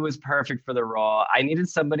 he was perfect for the role. I needed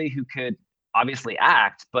somebody who could obviously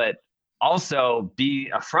act, but also be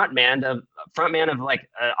a frontman of like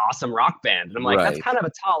an awesome rock band. And I'm like, that's kind of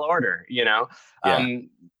a tall order, you know. Yeah.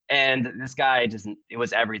 And this guy it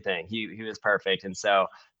was everything. He was perfect, and so.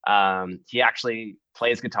 He actually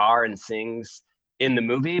plays guitar and sings in the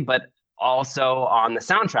movie, but also on the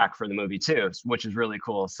soundtrack for the movie too, which is really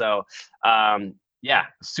cool. So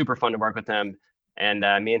super fun to work with him. And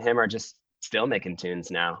me and him are just still making tunes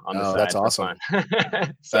now on the side. That's awesome.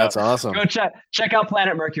 So that's awesome. Go check out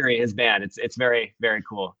Planet Mercury, his band. It's very, very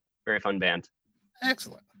cool. Very fun band.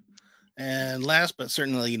 Excellent. And last but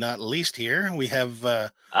certainly not least here, we have Louis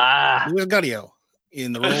Gaudio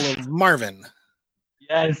in the role of Marvin.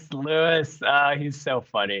 Yes, Louis. He's so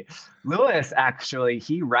funny. Louis, actually,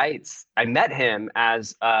 he writes. I met him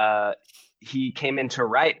as he came in to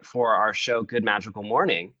write for our show, Good Magical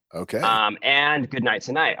Morning. Okay. And Good Night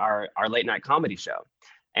Tonight, our late night comedy show.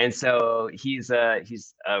 And so he's a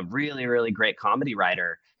really, really great comedy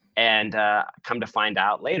writer. And come to find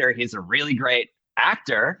out later, he's a really great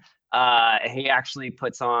actor. He actually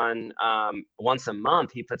puts on once a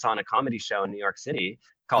month. He puts on a comedy show in New York City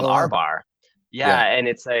called R Bar. Yeah, and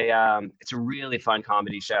it's a really fun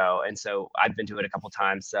comedy show, and so I've been to it a couple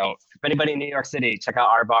times. So if anybody in New York City, check out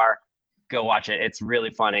R Bar, go watch it. It's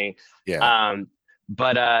really funny. Yeah.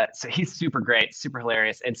 So he's super great, super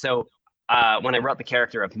hilarious. And so when I wrote the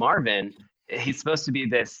character of Marvin, he's supposed to be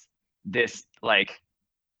this like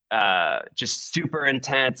just super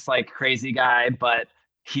intense, like crazy guy, but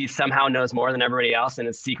he somehow knows more than everybody else and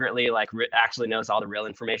is secretly like actually knows all the real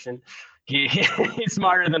information. He's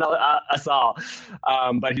smarter than us all,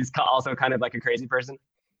 but he's also kind of like a crazy person.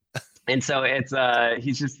 And so it's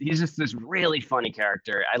he's just this really funny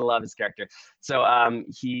character. I love his character. So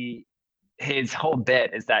his whole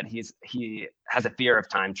bit is that he has a fear of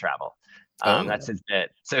time travel. That's his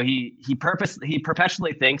bit. So he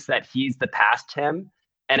perpetually thinks that he's the past him,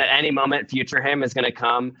 and at any moment future him is going to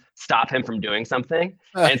come stop him from doing something.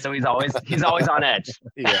 And so he's always on edge.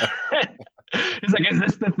 Yeah. He's like, is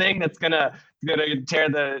this the thing that's gonna tear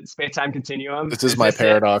the space-time continuum? This is my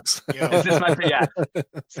paradox. Is this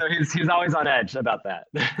So he's always on edge about that.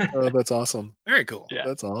 Oh, that's awesome. Very cool. Yeah.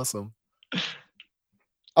 That's awesome.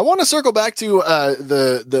 I want to circle back to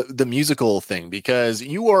the musical thing, because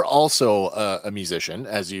you are also a musician,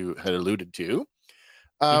 as you had alluded to.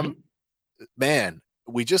 Man,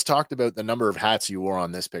 we just talked about the number of hats you wore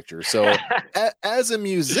on this picture. So as a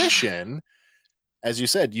musician, as you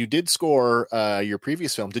said, you did score your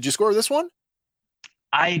previous film. Did you score this one?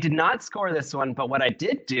 I did not score this one, but what I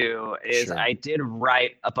did do is I did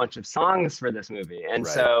write a bunch of songs for this movie. And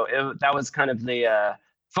so that was kind of the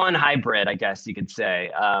fun hybrid, I guess you could say.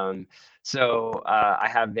 So I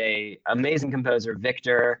have a amazing composer,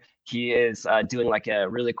 Victor. He is doing like a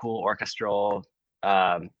really cool orchestral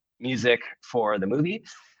music for the movie.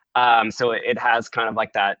 So it has kind of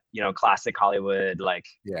like that, classic Hollywood, like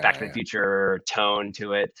Back to the Future tone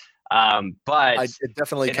to it. But it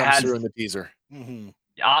definitely comes through in the teaser. Mm-hmm.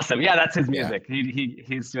 Awesome. Yeah, that's his music.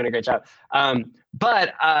 He's doing a great job.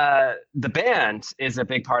 But the band is a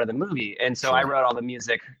big part of the movie. And so I wrote all the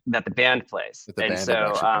music that the band plays.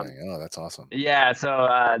 Oh, that's awesome. Yeah.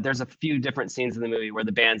 So there's a few different scenes in the movie where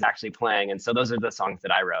the band's actually playing. And so those are the songs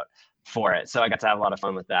that I wrote for it. So I got to have a lot of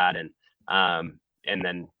fun with that. And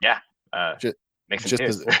then, just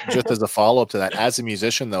as a follow-up to that, as a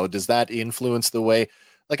musician though, does that influence the way,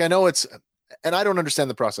 like, I know it's, and I don't understand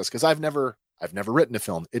the process because I've never written a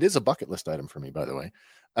film. It is a bucket list item for me, by the way.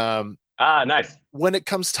 Nice. When it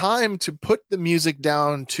comes time to put the music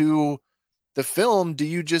down to the film, do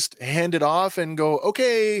you just hand it off and go,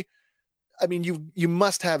 okay? I mean, you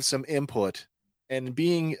must have some input, and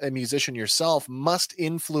being a musician yourself must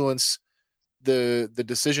influence the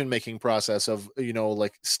decision-making process of,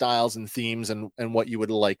 like styles and themes and what you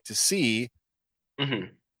would like to see. Mm-hmm.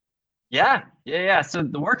 Yeah. So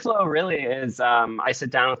the workflow really is, I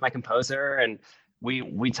sit down with my composer and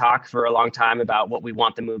we talk for a long time about what we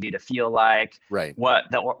want the movie to feel like, right?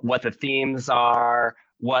 What the themes are,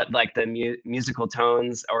 what like the musical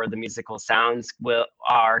tones or the musical sounds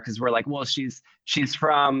are, because we're like, well, she's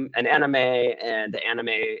from an anime and the anime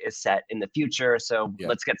is set in the future, so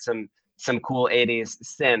let's get some cool 80s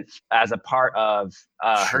synth as a part of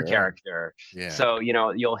her character. So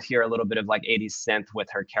you'll hear a little bit of like 80s synth with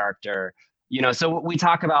her character, so we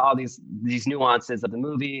talk about all these nuances of the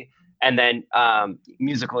movie. And then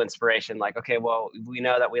musical inspiration, like, okay, well, we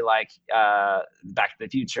know that we like Back to the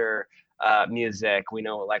Future music. We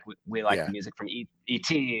know like we like the music from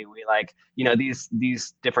E.T. We like,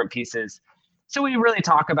 these different pieces. So we really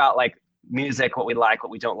talk about like music, what we like,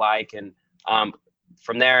 what we don't like, and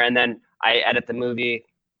from there. And then I edit the movie,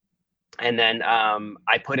 and then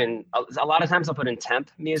I put in a lot of times I'll put in temp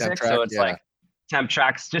music, so it's like temp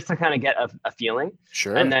tracks just to kind of get a feeling.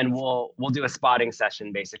 Sure. And then we'll do a spotting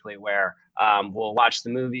session basically where we'll watch the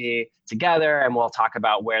movie together and we'll talk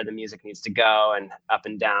about where the music needs to go and up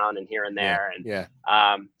and down and here and there.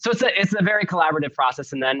 So it's a very collaborative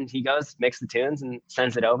process. And then he goes, makes the tunes and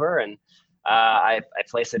sends it over, and I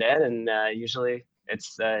place it in, and usually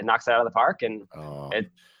it's knocks it out of the park, and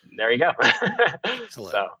there you go.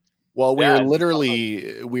 So. Well, we are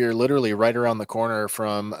literally right around the corner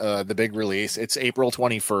from the big release. It's April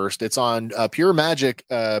 21st. It's on Pure Magic,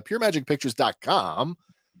 puremagicpictures.com.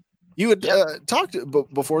 You had talked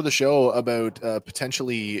before the show about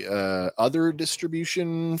potentially other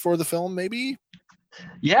distribution for the film, maybe?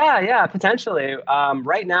 Yeah, potentially.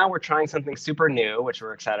 Right now, we're trying something super new, which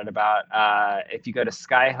we're excited about. If you go to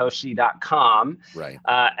skyhoshi.com, right?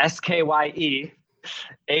 SKYEHOSHI.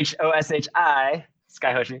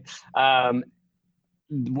 Skyhoshi.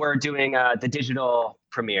 We're doing the digital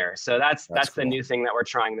premiere, so that's cool. The new thing that we're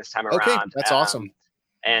trying this time around. Okay, that's awesome.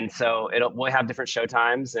 And so we'll have different show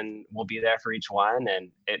times, and we'll be there for each one. And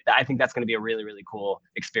I think that's going to be a really, really cool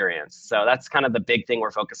experience. So that's kind of the big thing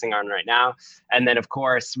we're focusing on right now. And then, of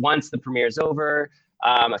course, once the premiere is over,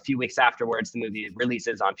 a few weeks afterwards, the movie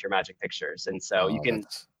releases on Pure Magic Pictures, and so you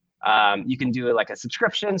can do like a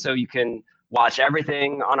subscription, so you can watch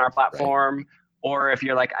everything on our platform. Right. Or if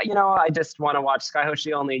you're like, I just want to watch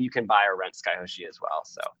Skyhoshi only, you can buy or rent Skyhoshi as well.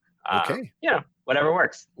 So, whatever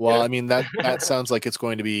works. Well, I mean, that sounds like it's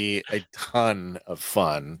going to be a ton of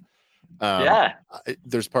fun.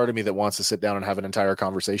 There's part of me that wants to sit down and have an entire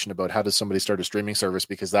conversation about how does somebody start a streaming service,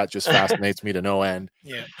 because that just fascinates me to no end.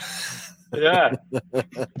 Yeah.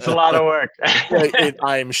 It's a lot of work.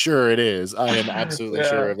 I'm sure it is. I am absolutely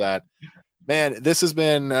sure of that. Man, this has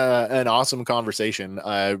been an awesome conversation.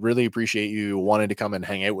 I really appreciate you wanting to come and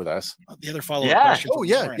hang out with us. The other follow-up question. Oh,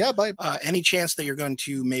 yeah. By any chance that you're going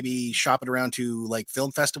to maybe shop it around to like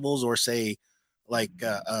film festivals, or say like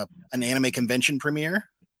an anime convention premiere?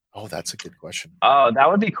 Oh, that's a good question. Oh, that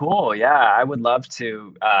would be cool. Yeah, I would love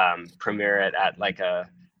to premiere it at like a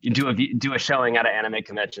you do a showing at an anime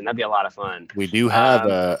convention. That'd be a lot of fun. We do have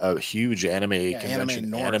a huge anime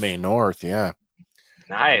convention, Anime North. Yeah.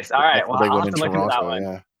 Nice. All right. Well, I'll have to look into that one.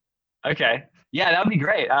 Yeah. Okay. Yeah, that would be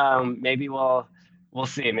great. Maybe we'll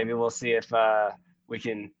see. Maybe we'll see if we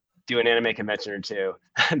can do an anime convention or two.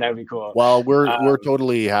 That would be cool. Well, we're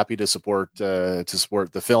totally happy to support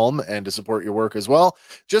the film and to support your work as well,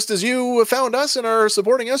 just as you found us and are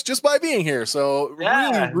supporting us just by being here. So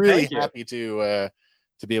really happy to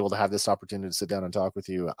be able to have this opportunity to sit down and talk with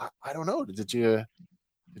you. I don't know. Did you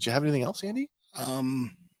have anything else, Andy?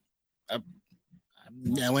 I'm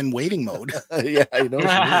now in waiting mode. Yeah, I know.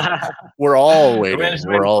 We're all waiting.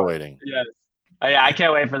 We're all waiting. Yes. Yeah, I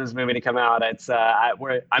can't wait for this movie to come out. It's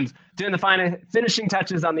I'm doing the finishing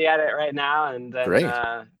touches on the edit right now, and great.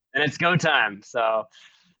 And it's go time. So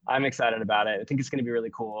I'm excited about it. I think it's going to be really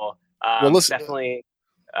cool. Well, listen,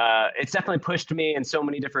 it's definitely pushed me in so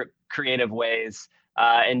many different creative ways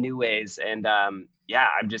and new ways, and I'm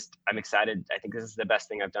excited. I think this is the best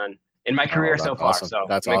thing I've done in my career so far. Awesome. So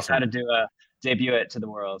that's I'm awesome. excited to debut it to the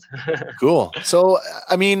world. Cool. So,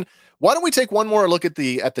 I mean, why don't we take one more look at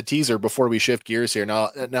the teaser before we shift gears here? Now,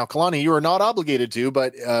 Kalani, you are not obligated to,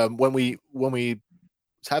 but when we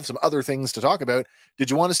have some other things to talk about,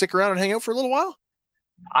 did you want to stick around and hang out for a little while?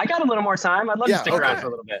 I got a little more time. I'd love to stick around for a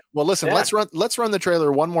little bit. Well, listen, let's run the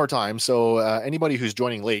trailer one more time, so anybody who's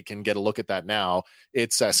joining late can get a look at that now.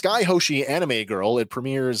 It's Sky Hoshi Anime Girl. It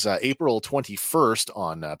premieres April 21st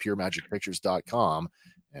on puremagicpictures.com,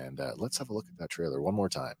 and let's have a look at that trailer one more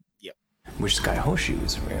time. Yep. Wish Sky Hoshi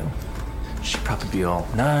was real. She'd probably be all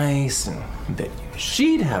nice and bet you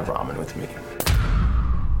she'd have ramen with me.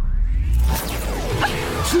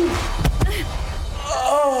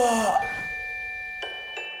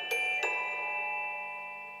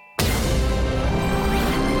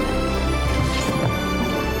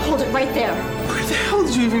 Hold it right there. Where the hell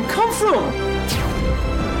did you even come from?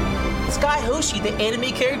 Sky Hoshi, the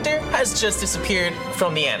anime character, has just disappeared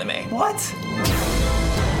from the anime. What?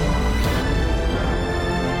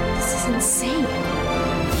 This is insane.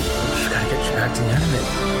 I gotta get you back to the anime.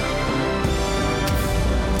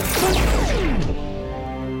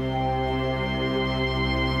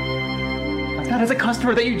 That is a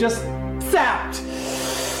customer that you just zapped.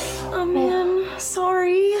 Oh man,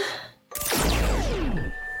 sorry.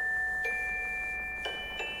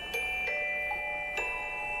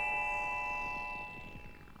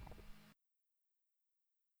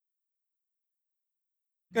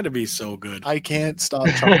 Gonna be so good. I can't stop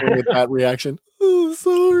chuckling at that reaction. Oh,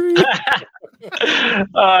 sorry.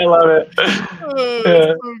 I love it.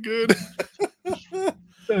 So good.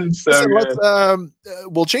 It's so Listen, good. let's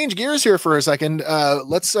we'll change gears here for a second.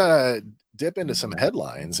 Let's dip into some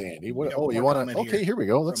headlines, Andy. You want to? Okay, here we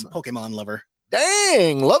go. Let's Pokemon lover.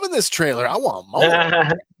 Dang, loving this trailer. I want more.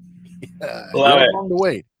 Love it.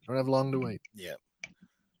 Don't have long to wait. Yeah.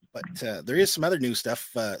 But there is some other new stuff.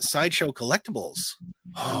 Sideshow Collectibles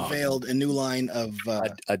unveiled a new line of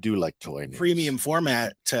I do like toy news. premium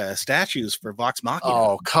format statues for Vox Machina.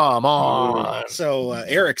 Oh, come on. So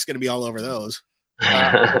Eric's going to be all over those.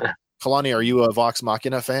 Kalani, are you a Vox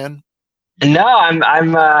Machina fan? No, I'm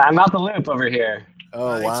out the loop over here.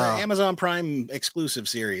 Oh, It's wow. an Amazon Prime exclusive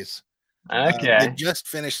series. Okay. They just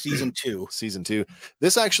finished season 2. Season 2.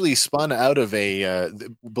 This actually spun out of a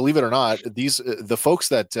believe it or not, these the folks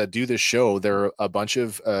that do this show, they're a bunch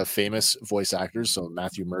of famous voice actors, so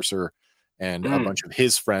Matthew Mercer and a bunch of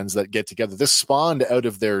his friends that get together. This spawned out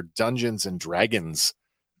of their Dungeons and Dragons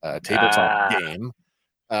tabletop game.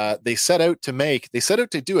 They set out to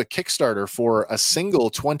do a Kickstarter for a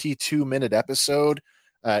single 22-minute episode.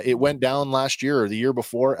 It went down last year or the year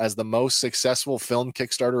before as the most successful film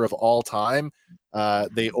Kickstarter of all time.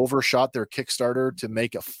 They overshot their Kickstarter to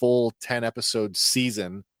make a full 10-episode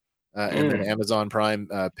season, and then Amazon Prime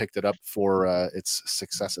picked it up for its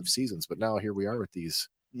successive seasons. But now here we are with these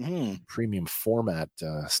premium format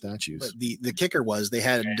statues. But the kicker was they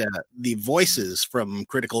had the voices from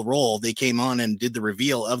Critical Role. They came on and did the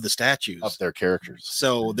reveal of the statues Of their characters.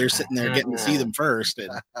 So they're sitting there getting to see them first, and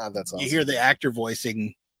That's awesome. you hear the actor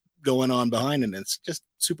voicing going on behind, and it's just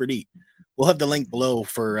super neat. We'll have the link below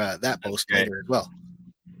for that post later as well.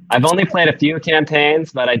 I've only played a few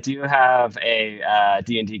campaigns, but I do have a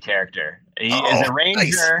D&D character. He is a ranger.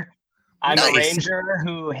 Nice. I'm Nice. a ranger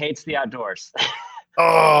who hates the outdoors.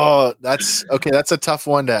 Oh, that's okay. That's a tough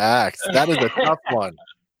one to act. That is a tough one.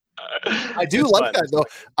 I do It's like fun. that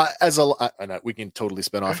though. And we can totally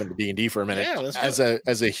spin off into D&D for a minute. Yeah, let's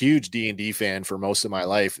as a huge D&D fan for most of my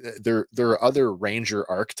life, there are other ranger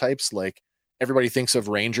archetypes. Like everybody thinks of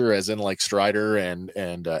ranger as in like Strider and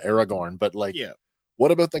Aragorn, but like What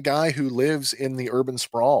about the guy who lives in the urban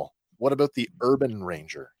sprawl? What about the urban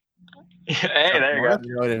ranger? Hey, there you go.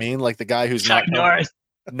 You know what I mean? Like the guy who's Chuck Norris.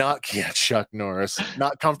 Chuck Norris,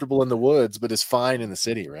 not comfortable in the woods, but is fine in the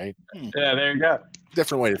city, right? Yeah, there you go.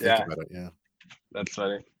 Different way to think about it. Yeah, that's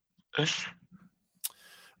funny.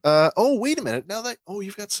 Oh, wait a minute. Now that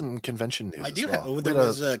you've got some convention news. I do have. There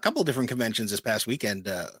was a couple different conventions this past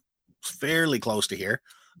weekend, fairly close to here.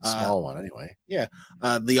 Small one, anyway. Yeah,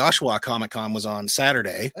 the Oshawa Comic Con was on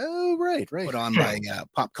Saturday. Oh, right. Put on by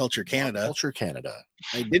Pop Culture Canada. Pop Culture Canada.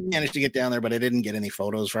 I did manage to get down there, but I didn't get any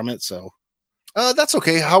photos from it. So, that's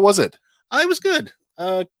okay. How was it? I was good.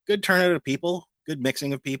 Good turnout of people. Good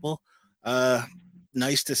mixing of people.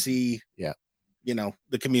 Nice to see. Yeah.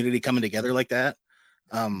 The community coming together like that.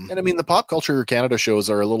 And I mean, the Pop Culture Canada shows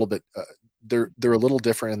are a little bit. They're a little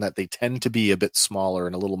different in that they tend to be a bit smaller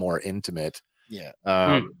and a little more intimate. Yeah.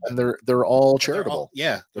 And they're all charitable.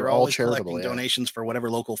 They're all charitable. Donations for whatever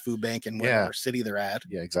local food bank and whatever city they're at.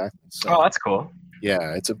 Yeah, exactly. So, that's cool.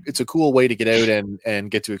 Yeah, it's a cool way to get out and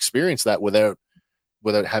get to experience that without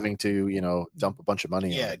having to dump a bunch of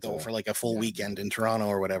money. Yeah, go for like a full weekend in Toronto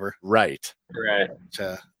or whatever. Right.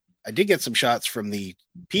 I did get some shots from the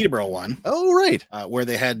Peterborough one. Oh, right. Where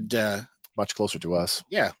they had much closer to us.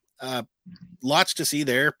 Yeah. Lots to see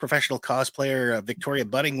there. Professional cosplayer Victoria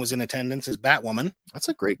Budding was in attendance as Batwoman. That's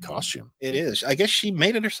a great costume. It is. I guess she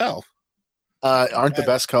made it herself. Aren't the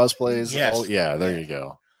best cosplays? Yes. Oh, yeah, there you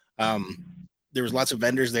go. There was lots of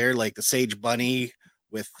vendors there, like the Sage Bunny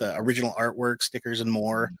with original artwork, stickers, and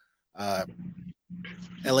more.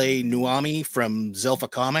 L.A. Nuami from Zelfa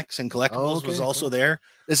Comics and Collectibles was also there.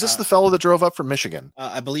 Is this the fellow that drove up from Michigan?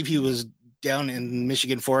 I believe he was down in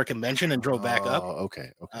Michigan for a convention and drove back up.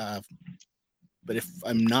 Okay. But if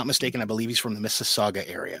I'm not mistaken, I believe he's from the Mississauga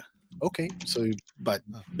area. Okay, but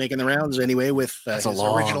making the rounds anyway with his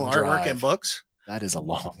original artwork and books. That is a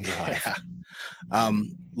long drive. Yeah.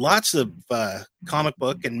 Lots of comic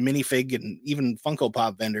book and minifig and even Funko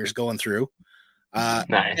Pop vendors going through.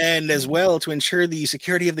 Nice. And as well, to ensure the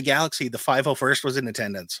security of the galaxy, the 501st was in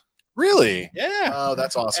attendance. Really? Yeah. Oh,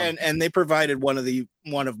 that's awesome. And they provided one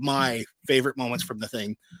of my favorite moments from the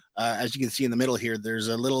thing. As you can see in the middle here, there's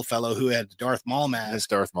a little fellow who had Darth Maul mask. His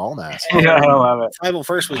Darth Maul mask. Yeah, I love it.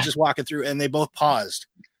 501st was just walking through, and they both paused.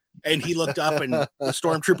 And he looked up, and the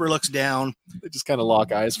stormtrooper looks down. They just kind of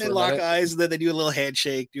lock eyes. They lock eyes, and then they do a little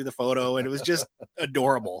handshake, do the photo, and it was just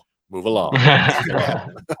adorable. Move along.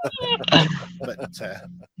 But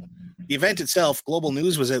the event itself, Global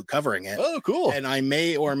News was out covering it. Oh, cool. And I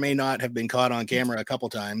may or may not have been caught on camera a couple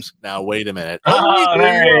times. Now, wait a minute. Oh,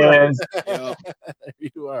 there he is. There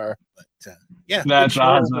you are. But, yeah. That's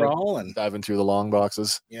awesome. Overall, and diving through the long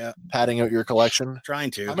boxes. Yeah. Padding out your collection.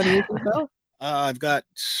 Trying to. How many are there now? I've got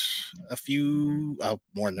a few,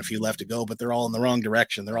 more than a few left to go, but they're all in the wrong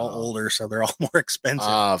direction. They're all older, so they're all more expensive.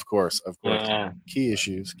 Of course. Yeah. Key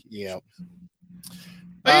issues. Yeah.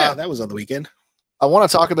 But yeah, that was on the weekend. I want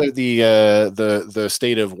to talk about the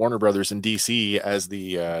state of Warner Brothers in DC as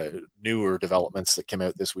the newer developments that came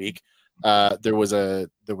out this week. There was a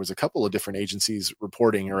couple of different agencies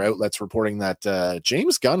reporting or outlets reporting that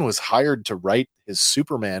James Gunn was hired to write his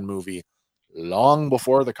Superman movie long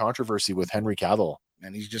before the controversy with Henry Cavill.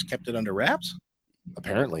 And he's just kept it under wraps?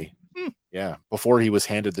 Apparently. Yeah. Before he was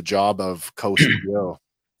handed the job of co-CEO.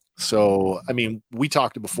 So, I mean, we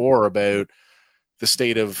talked before about the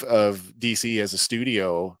state of DC as a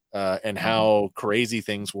studio and how crazy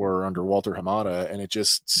things were under Walter Hamada. And it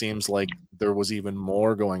just seems like there was even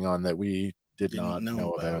more going on that we didn't not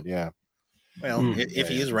know about. Yeah. Well, if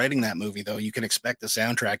he is writing that movie, though, you can expect the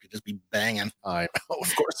soundtrack to just be banging. I know,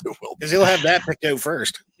 of course it will. Because he'll have that picked out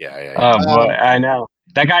first. Yeah. Oh, boy, I know.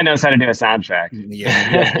 That guy knows how to do a soundtrack.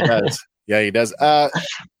 Yeah, he does. Yeah, he does.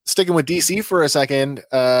 Sticking with DC for a second,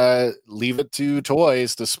 leave it to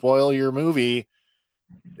toys to spoil your movie.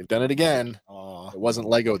 They've done it again. It wasn't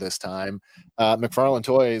Lego this time. McFarlane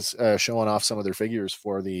Toys showing off some of their figures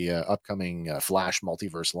for the upcoming Flash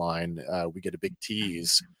multiverse line. We get a big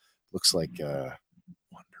tease. Looks like Wonder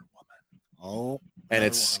Woman. Oh, and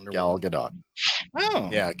it's Gal Gadot. Oh,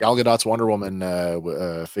 yeah, Gal Gadot's Wonder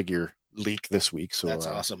Woman figure leak this week. So that's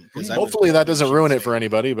awesome. Hopefully that doesn't ruin it for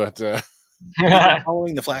anybody. But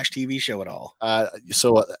following the Flash TV show at all.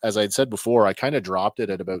 So as I'd said before, I kind of dropped it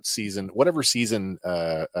at about whatever season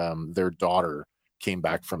their daughter came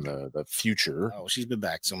back from the future. Oh, she's been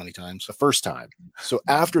back so many times. The first time. So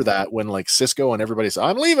after that, when like Cisco and everybody said,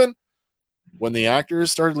 I'm leaving. When the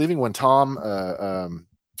actors started leaving, when Tom,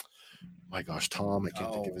 my gosh, Tom, I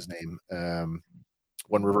can't think of his name.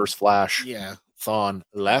 When Reverse Flash, Thawne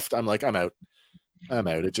left, I'm like, I'm out.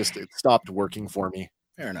 It stopped working for me.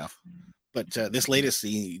 Fair enough. But this latest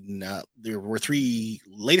season,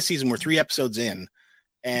 latest season we're 3 episodes in,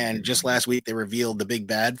 and just last week they revealed the big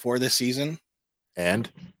bad for this season. And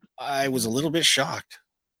I was a little bit shocked.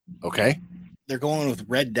 okay, They're going with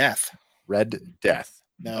Red Death. Red Death.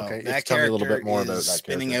 No, Okay, that tell me a character little bit more is about that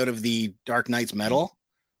spinning character. out of the Dark Knight's metal.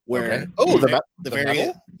 Where Okay. Oh, the various,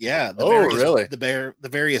 metal? yeah. The Oh, various, really? The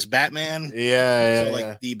various Batman. Yeah, So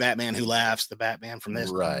like the Batman who laughs, the Batman from this.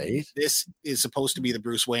 right. This is supposed to be the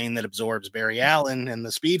Bruce Wayne that absorbs Barry Allen and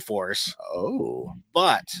the Speed Force, Oh,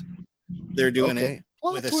 but they're doing okay. it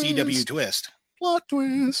Plot with a twist. CW twist. Plot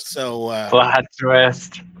twist. So Plot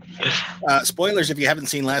twist. spoilers if you haven't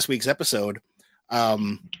seen last week's episode.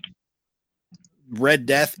 Red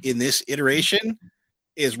Death in this iteration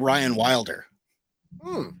is Ryan Wilder,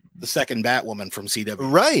 the second Batwoman from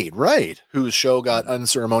CW. Right. Whose show got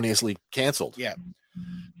unceremoniously canceled. Yeah.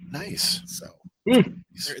 Nice. So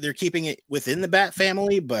they're keeping it within the Bat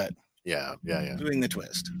family, but Yeah. doing the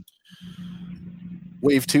twist.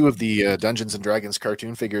 Wave 2 of the Dungeons and Dragons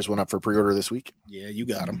cartoon figures went up for pre-order this week. Yeah, you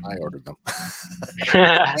got them. I ordered them.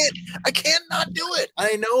 I can't not do it.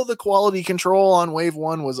 I know the quality control on Wave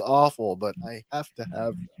 1 was awful, but I have to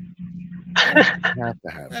have them.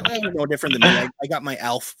 That's no different than me. I got my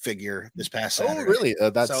Alf figure this past Saturday. Oh, really?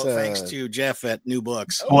 That's so thanks to Jeff at New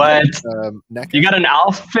Books. What? NECA? You got an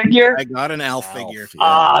Alf figure? I got an Alf figure. Yeah.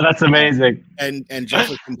 Ah, that's amazing. And Jeff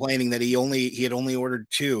was complaining that he had only ordered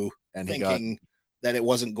 2, and he thinking that it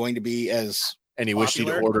wasn't going to be as and he wished he'd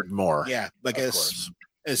popular. ordered more. Yeah, Of because course.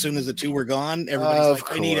 as soon as the 2 were gone, everybody's Of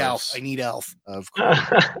like, I need Alf. course. I need Alf. Of course.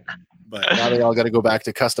 But Now they all got to go back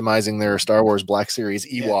to customizing their Star Wars Black Series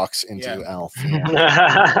Ewoks into Yeah. Alf.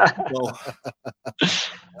 well,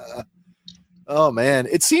 Oh man,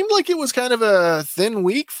 it seemed like it was kind of a thin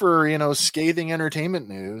week for scathing entertainment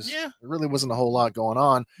news. Yeah. There really wasn't a whole lot going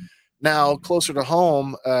on. Now closer to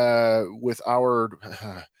home, with our,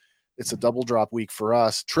 it's a double drop week for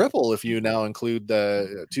us. Triple if you now include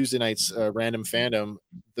the Tuesday night's random fandom.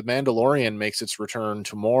 The Mandalorian makes its return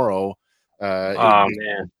tomorrow. Oh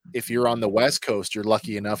man. If you're on the West Coast, you're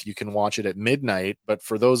lucky enough you can watch it at midnight. But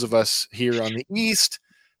for those of us here on the East,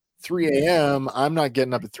 3 a.m., I'm not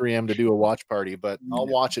getting up at 3 a.m. to do a watch party, but I'll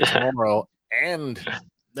watch it tomorrow and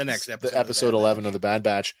the next episode. the episode 11 of the Bad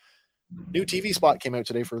Batch. New TV spot came out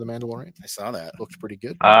today for The Mandalorian. I saw that. Looked pretty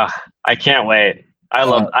good. I can't wait. I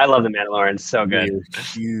love the Mandalorian. So good.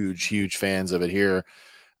 We're huge fans of it here.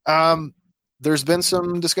 There's been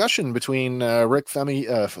some discussion between Rick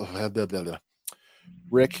Famuyiwa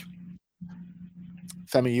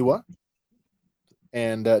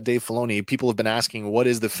and Dave Filoni. People have been asking, what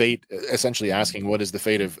is the fate? Essentially asking, what is the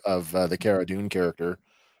fate of the Cara Dune character?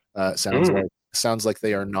 Sounds like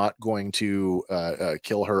they are not going to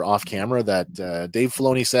kill her off camera. That Dave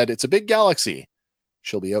Filoni said it's a big galaxy.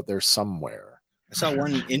 She'll be out there somewhere. I saw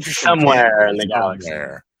one interesting Somewhere in the galaxy.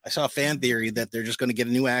 I saw a fan theory that they're just going to get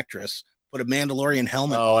a new actress, put a Mandalorian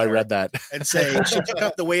helmet. Oh, I on her, read that. and say she took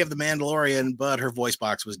up the way of the Mandalorian, but her voice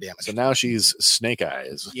box was damaged. So now she's Snake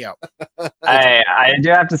Eyes. Yeah, I do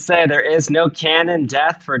have to say there is no canon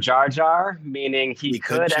death for Jar Jar, meaning he He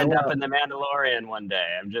could could end show up up. in the Mandalorian one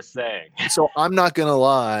day. I'm just saying. So I'm not gonna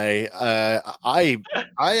lie. I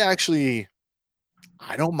actually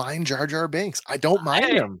I don't mind Jar Jar Binks. I don't mind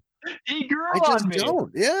Hey, him. He grew I just on me.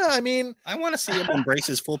 don't. Yeah, I mean, I want to see him embrace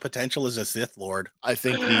his full potential as a Sith Lord. I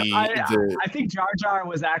think I think Jar Jar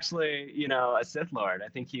was actually, a Sith Lord. I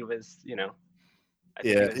think he was, I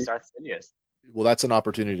think Yeah, he was Darth Sidious. well, that's an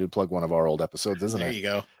opportunity to plug one of our old episodes, isn't There it? you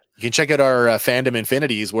go. You can check out our Fandom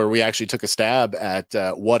Infinities, where we actually took a stab at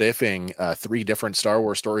what ifing 3 different Star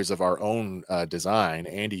Wars stories of our own design.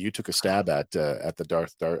 Andy, you took a stab at the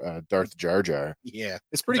Darth Jar Jar. Yeah.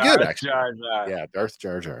 It's pretty Darth good, actually. Jar Jar. Yeah, Darth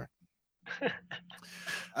Jar Jar. You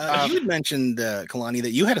had mentioned, Kalani,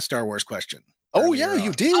 that you had a Star Wars question. Oh earlier yeah, you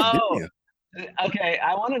on. did. Oh. Didn't you? Okay,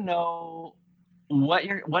 I want to know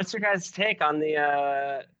what's your guys' take on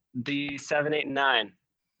the 7, 8, and 9?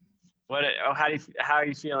 How are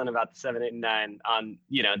you feeling about the 7, 8, and 9 on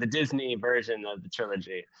the Disney version of the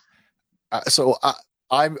trilogy? So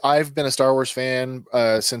I've been a Star Wars fan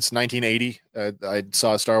since 1980. I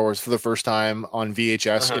saw Star Wars for the first time on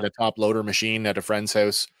VHS in a top loader machine at a friend's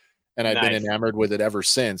house, and I've been Nice. enamored with it ever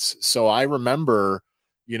since. So I remember,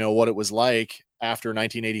 what it was like after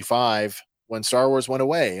 1985 when Star Wars went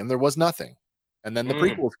away and there was nothing, and then the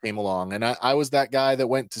prequels came along, and I was that guy that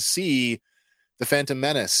went to see The Phantom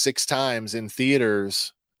Menace 6 times in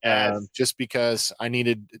theaters, Yes. just because I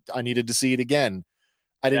needed to see it again.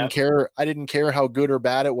 I didn't Yep. care. I didn't care how good or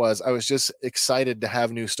bad it was. I was just excited to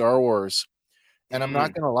have new Star Wars. And I'm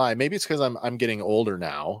not gonna lie, maybe it's because I'm getting older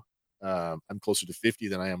now. I'm closer to 50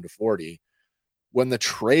 than I am to 40. When the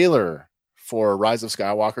trailer for Rise of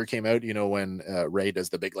Skywalker came out, when Rey does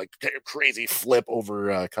the big like crazy flip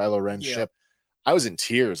over Kylo Ren's ship, I was in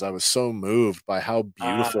tears. I was so moved by how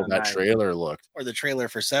beautiful that trailer looked. Or the trailer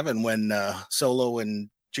for 7 when Solo and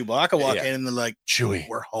Chewbacca walk in and they're like, Chewie,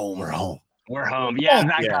 we're home. We're home. Yeah,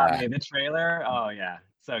 that got me. The trailer. Oh yeah,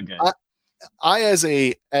 so good. I as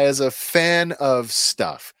a fan of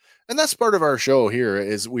stuff, and that's part of our show here,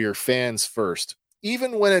 is we are fans first.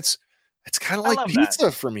 Even when it's kind of like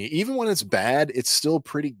pizza for me. Even when it's bad, it's still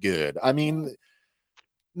pretty good. I mean,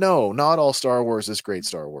 no, not all Star Wars is great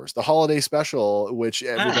Star Wars. The holiday special, which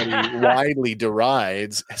everybody widely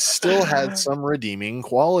derides, still had some redeeming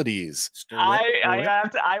qualities.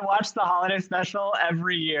 I watch the holiday special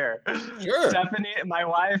every year. Sure. Stephanie, my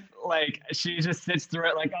wife, like, she just sits through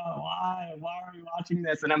it like, oh, why are we watching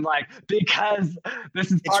this? And I'm like, because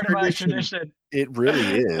this is part of my tradition. It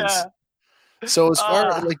really is. Yeah. So as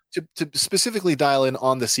far as like to specifically dial in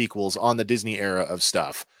on the sequels, on the Disney era of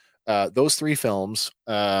stuff, those 3 films,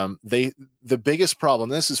 the biggest problem,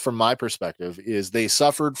 this is from my perspective, is they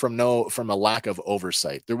suffered from a lack of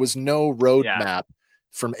oversight. There was no roadmap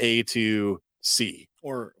from A to C.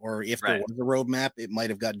 Or if there was a roadmap, it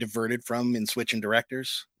might have got diverted from in switching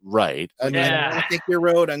directors. Right. I'm going to take your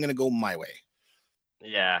road. I'm going to go my way.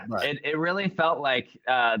 Yeah, right. It really felt like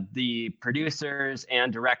the producers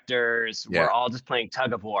and directors were all just playing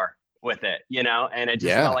tug of war with it, and it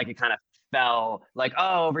just felt like it kind of fell like,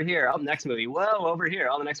 oh, over here, oh, next movie, whoa, over here,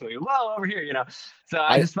 oh, the next movie, whoa, over here, So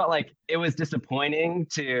I just felt like it was disappointing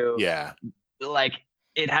to, like,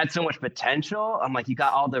 it had so much potential. I'm like, you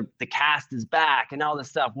got all the cast is back and all this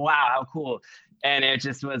stuff. Wow, how cool. And it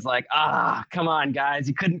just was like, come on, guys,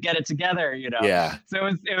 you couldn't get it together, Yeah. So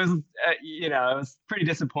it was it was pretty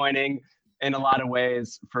disappointing in a lot of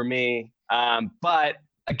ways for me. But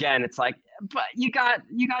again, it's like, but you got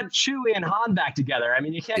Chewie and Han back together. I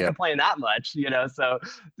mean, you can't complain that much, So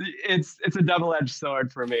it's a double-edged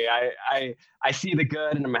sword for me. I see the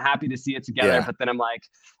good, and I'm happy to see it together. But then I'm like,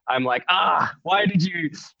 why did you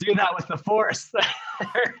do that with the Force?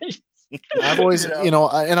 I've always, and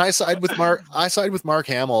I side with Mark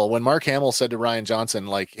Hamill. When Mark Hamill said to Rian Johnson,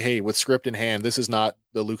 like, hey, with script in hand, this is not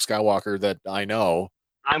the Luke Skywalker that I know.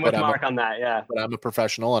 I'm with Mark on that. Yeah. But I'm a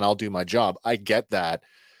professional and I'll do my job. I get that.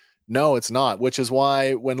 No, it's not, which is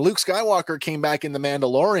why when Luke Skywalker came back in The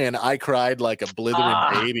Mandalorian, I cried like a blithering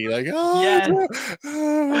baby. Like, yes.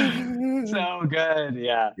 So good.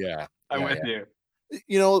 Yeah. Yeah. I'm with you.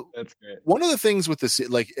 That's great. One of the things with this,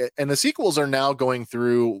 like, and the sequels are now going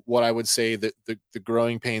through what I would say that the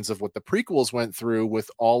growing pains of what the prequels went through with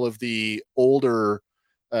all of the older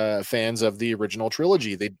fans of the original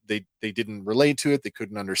trilogy. They didn't relate to it. They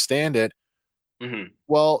couldn't understand it. Mm-hmm.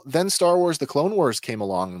 Well, then Star Wars: The Clone Wars came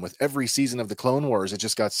along, and with every season of the Clone Wars, it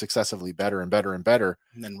just got successively better and better and better.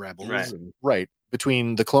 And then Rebels, right?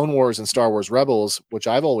 Between the Clone Wars and Star Wars Rebels, which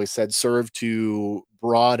I've always said served to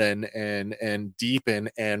broaden and deepen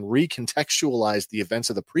and recontextualize the events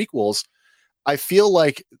of the prequels, I feel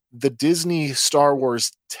like the Disney Star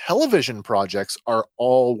Wars television projects are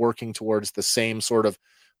all working towards the same sort of.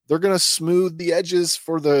 They're going to smooth the edges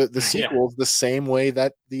for the sequels the same way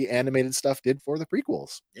that the animated stuff did for the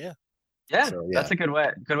prequels. Yeah. Yeah. So, that's a good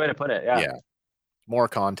way to put it. Yeah. More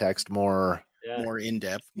context, more in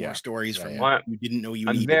depth, more stories from you didn't know you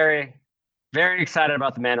I'm needed. very, very excited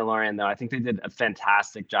about The Mandalorian, though. I think they did a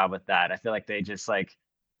fantastic job with that. I feel like they just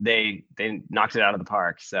they knocked it out of the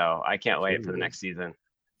park. So I can't wait for the next season.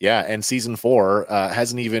 Yeah. And season 4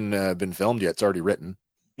 hasn't even been filmed yet. It's already written.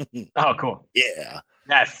 Oh, cool. Yeah.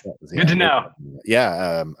 Yes. Good to know.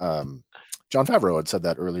 Yeah. Jon Favreau had said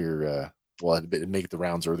that earlier. It'd make the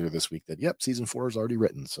rounds earlier this week that, season 4 is already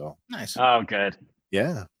written. So nice. Oh, good.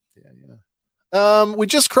 Yeah. We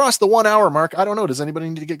just crossed the 1 hour mark. I don't know. Does anybody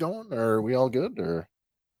need to get going, or are we all good? Or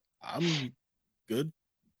I'm good.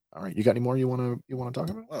 All right. You got any more you want to talk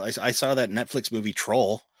about? Well, I saw that Netflix movie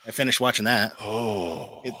Troll. I finished watching that.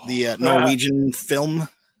 Oh, the Norwegian film.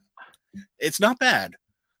 It's not bad.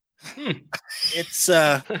 It's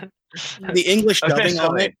the English dubbing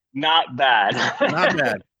on it. Not bad. Not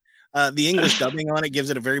bad. The English dubbing on it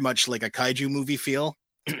gives it a very much like a kaiju movie feel.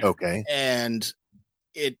 Okay. And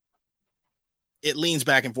it leans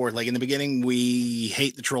back and forth. Like in the beginning, we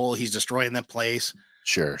hate the troll. He's destroying that place.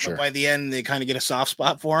 Sure. But by the end, they kind of get a soft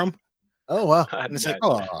spot for him. Oh, wow. And it's like,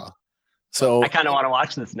 oh. So I kind of want to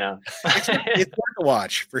watch this now. It's worth a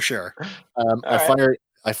watch for sure.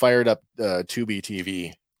 I fired up Tubi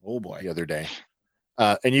TV. Oh boy, the other day,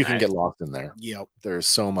 and you can get lost in there. Yep, there's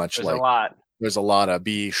so much. There's a lot of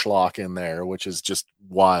B schlock in there, which is just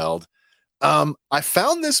wild. I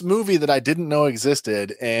found this movie that I didn't know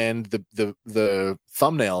existed, and the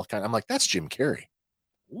thumbnail I'm like, that's Jim Carrey.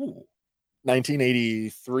 Ooh,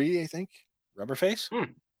 1983, I think. Rubberface?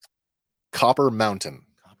 Copper Mountain.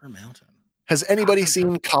 Copper Mountain. Has anybody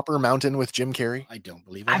seen Copper Mountain with Jim Carrey? I don't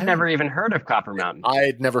believe I've never even heard of Copper Mountain.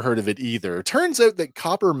 I'd never heard of it either. Turns out that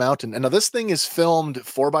Copper Mountain, and now this thing is filmed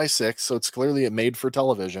 4:6, so it's clearly a made for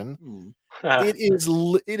television. It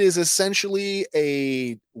is essentially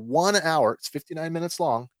a 1 hour, it's 59 minutes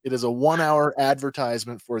long. It is a 1 hour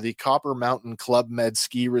advertisement for the Copper Mountain Club Med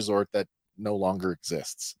ski resort that no longer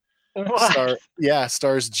exists.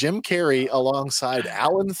 Stars Jim Carrey alongside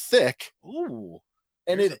Alan Thicke. Ooh.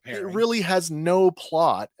 And it really has no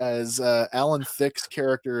plot, as Alan Thicke's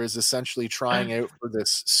character is essentially trying out for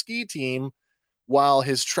this ski team, while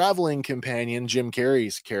his traveling companion, Jim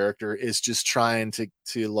Carrey's character, is just trying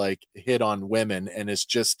to like hit on women and is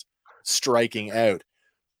just striking out.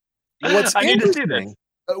 What's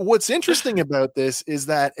interesting about this is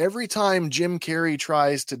that every time Jim Carrey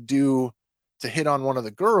tries to hit on one of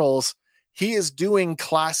the girls, he is doing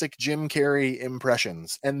classic Jim Carrey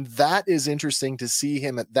impressions. And that is interesting to see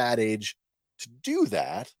him at that age to do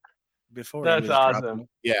that. That's awesome.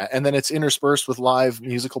 Yeah. And then it's interspersed with live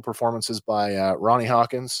musical performances by Ronnie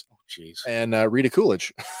Hawkins and Rita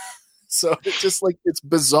Coolidge. So it's just like, it's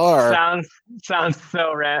bizarre. Sounds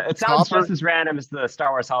so random. It sounds just as random as the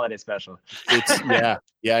Star Wars Holiday Special. It's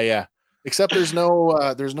yeah. Except there's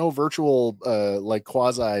no virtual like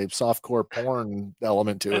quasi softcore porn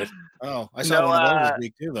element to it. Oh, I saw one of those this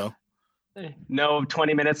week too, though. No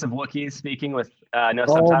 20 minutes of Wookiees speaking with no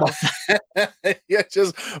subtitles. Yeah,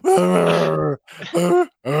 just.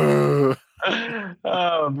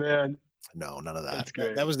 Oh man, no, none of that. That's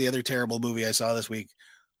great. That was the other terrible movie I saw this week.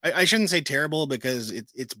 I shouldn't say terrible because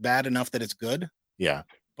it's bad enough that it's good. Yeah,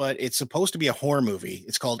 but it's supposed to be a horror movie.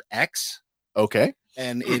 It's called X. Okay,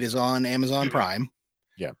 and it is on Amazon Prime.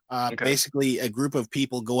 Yeah, basically a group of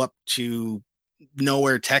people go up to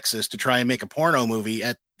Nowhere, Texas, to try and make a porno movie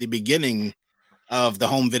at the beginning of the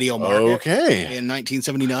home video market. Okay, in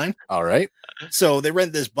 1979. All right. So they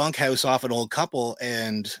rent this bunkhouse off an old couple,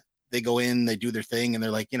 and they go in, they do their thing, and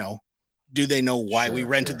they're like, do they know why we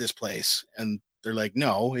rented this place? And they're like,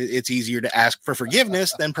 no, it's easier to ask for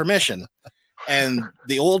forgiveness than permission. And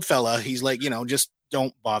the old fella, he's like, just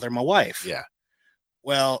don't bother my wife. Yeah.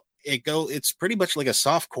 Well, it's pretty much like a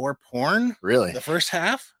softcore porn. Really? The first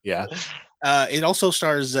half. Yeah. It also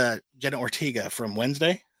stars Jenna Ortega from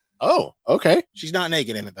Wednesday. Oh, okay. She's not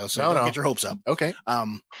naked in it though, so don't get your hopes up. Okay.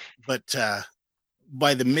 But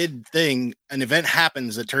by the mid thing, an event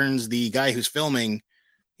happens that turns the guy who's filming,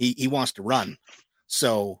 he wants to run.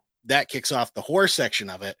 So that kicks off the horror section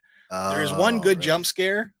of it. There's one good jump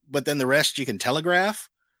scare, but then the rest you can telegraph.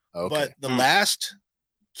 Okay. But the last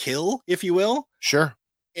kill, if you will, sure,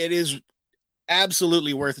 it is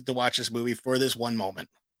absolutely worth it to watch this movie for this one moment.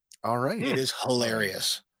 All right. It is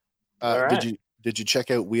hilarious. Did you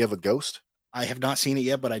check out We Have a Ghost? I have not seen it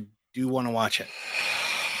yet, but I do want to watch it.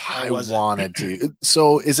 I wanted to.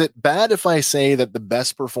 So is it bad if I say that the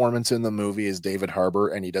best performance in the movie is David Harbour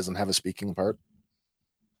and he doesn't have a speaking part?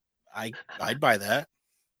 I'd buy that.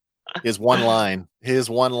 His one line,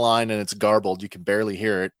 and it's garbled. You can barely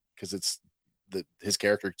hear it because his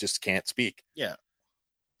character just can't speak. Yeah.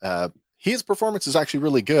 His performance is actually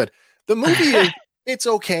really good. The movie, it's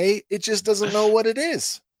okay. It just doesn't know what it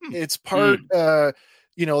is. It's part,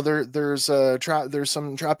 there's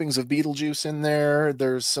some trappings of Beetlejuice in there.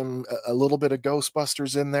 There's a little bit of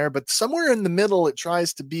Ghostbusters in there, but somewhere in the middle, it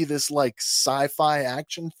tries to be this like sci-fi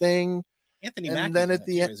action thing. Anthony Mackie, then at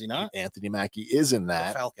the end, is he not? Anthony Mackie is in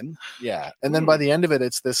that. The Falcon. Yeah, and then by the end of it,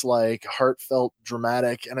 it's this like heartfelt,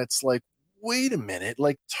 dramatic, and it's like, wait a minute,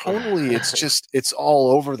 like tonally, it's all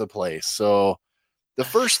over the place. So the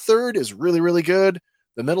first third is really, really good.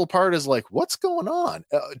 The middle part is like, what's going on?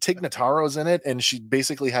 Tig Notaro's in it, and she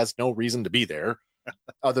basically has no reason to be there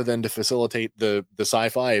other than to facilitate the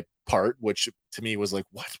sci-fi part, which to me was like,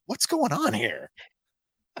 what's going on here?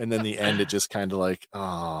 And then the end, it just kind of like,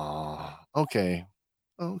 oh, okay.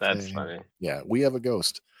 That's funny. Yeah, We Have a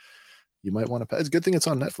Ghost. You might want to. It's a good thing it's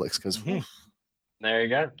on Netflix because. There you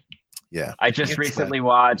go. Yeah, I just recently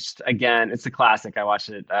watched again. It's a classic. I watch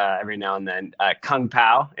it every now and then. Kung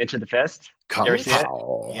Pao, Enter the Fist. Kung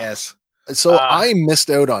Pao. Yes. So I missed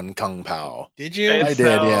out on Kung Pao. Did you? I did.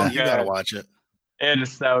 Yeah, you gotta watch it. It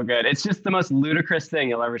is so good. It's just the most ludicrous thing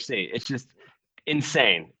you'll ever see. It's just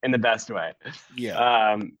insane in the best way.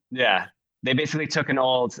 Yeah. Yeah. They basically took an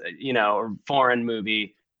old, foreign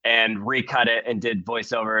movie, and recut it and did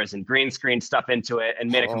voiceovers and green screen stuff into it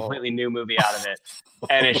and made a completely new movie out of it.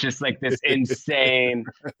 And it's just like this insane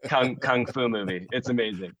kung fu movie. It's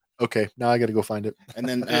amazing. Okay, now I got to go find it. And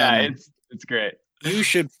then it's great. You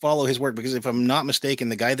should follow his work, because if I'm not mistaken,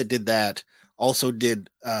 the guy that did that also did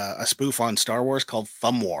a spoof on Star Wars called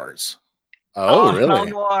Thumb Wars. Oh, really?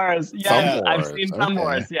 Thumb Wars. Yes, Thumb I've Wars. seen Thumb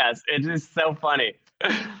Wars. Yes, it is so funny.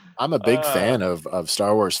 I'm a big fan of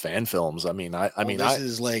Star Wars fan films. I mean, This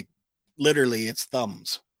is like literally it's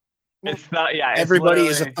thumbs. It's not. Yeah, it's Everybody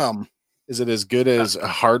is a literally- thumb. is it as good as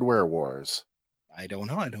Hardware Wars? I don't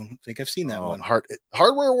know. I don't think I've seen that one.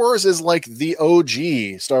 Hardware Wars is like the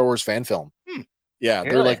OG Star Wars fan film. Yeah,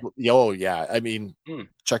 they're Really? like, oh yeah. I mean,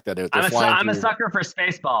 check that out. They're I'm a through- sucker for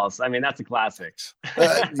Spaceballs. I mean, that's a classic.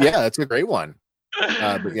 yeah, it's a great one.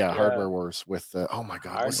 But yeah, Hardware Wars with oh my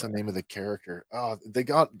god, what's the Hardware. name of the character? Oh,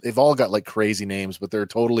 they've all got like crazy names, but they're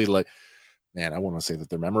totally like, man, I want to say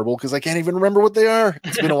that they're memorable because I can't even remember what they are.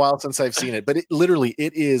 It's been a while since I've seen it, but it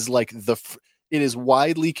is like it is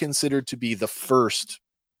widely considered to be the first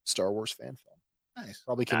Star Wars fan film. Nice.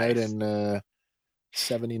 Probably came out in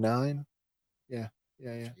 79. Yeah.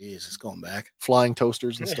 Jeez, it's going back. Flying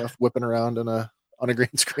toasters and stuff whipping around on a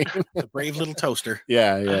green screen. The brave little toaster.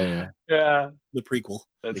 Yeah. Yeah, The prequel.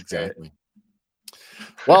 that's Exactly.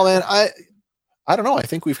 Well, then I don't know. I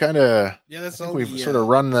think we've kind of That's we've sort of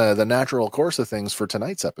run the natural course of things for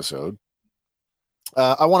tonight's episode.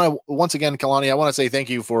 I want to once again, Kalani, I want to say thank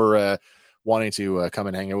you for wanting to come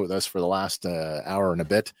and hang out with us for the last hour and a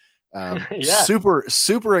bit. Yeah.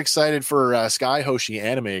 Super excited for Sky Hoshi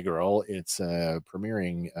Anime Girl. It's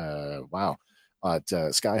premiering at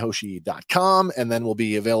skyhoshi.com, and then will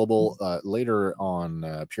be available later on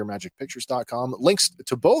puremagicpictures.com. Links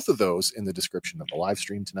to both of those in the description of the live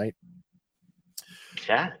stream tonight.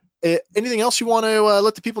 Yeah. Anything else you want to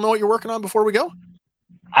let the people know what you're working on before we go?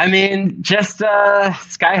 I mean, just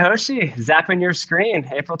Sky Hoshi zapping your screen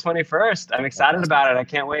April 21st. I'm excited about it. I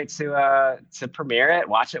can't wait to premiere it,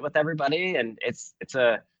 watch it with everybody, and it's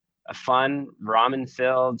a fun ramen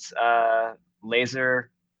filled, laser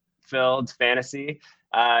filled fantasy.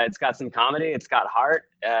 It's got some comedy. It's got heart.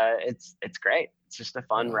 It's great. It's just a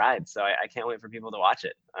fun ride. So I can't wait for people to watch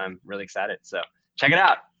it. I'm really excited. So check it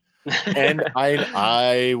out. And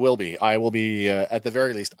I will be at the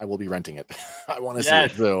very least I will be renting it. I want to see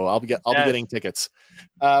it, so I'll be getting tickets.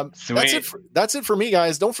 That's it for me,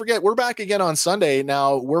 guys. Don't forget, we're back again on Sunday.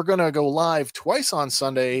 Now we're gonna go live twice on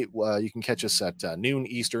Sunday. You can catch us at noon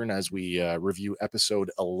Eastern as we review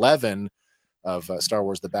episode 11 of Star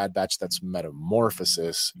Wars: The Bad Batch. That's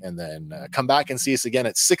Metamorphosis, and then come back and see us again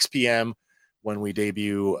at 6 p.m. when we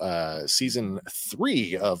debut season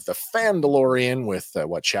 3 of The Fandalorian with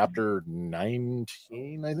chapter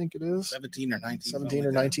 19, I think it is. 17 or 19. 17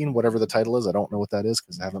 or 19, whatever the title is. I don't know what that is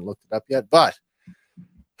because I haven't looked it up yet, but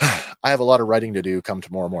I have a lot of writing to do come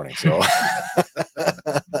tomorrow morning. So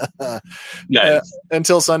Nice.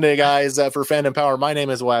 Until Sunday, guys, for Fandom Power, my name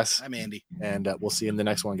is Wes. I'm Andy. And we'll see you in the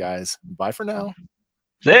next one, guys. Bye for now.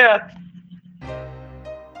 See ya.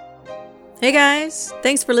 Hey guys,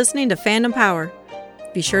 thanks for listening to Fandom Power.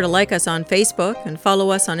 Be sure to like us on Facebook and follow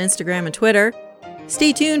us on Instagram and Twitter.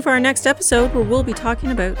 Stay tuned for our next episode where we'll be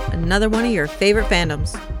talking about another one of your favorite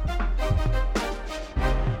fandoms.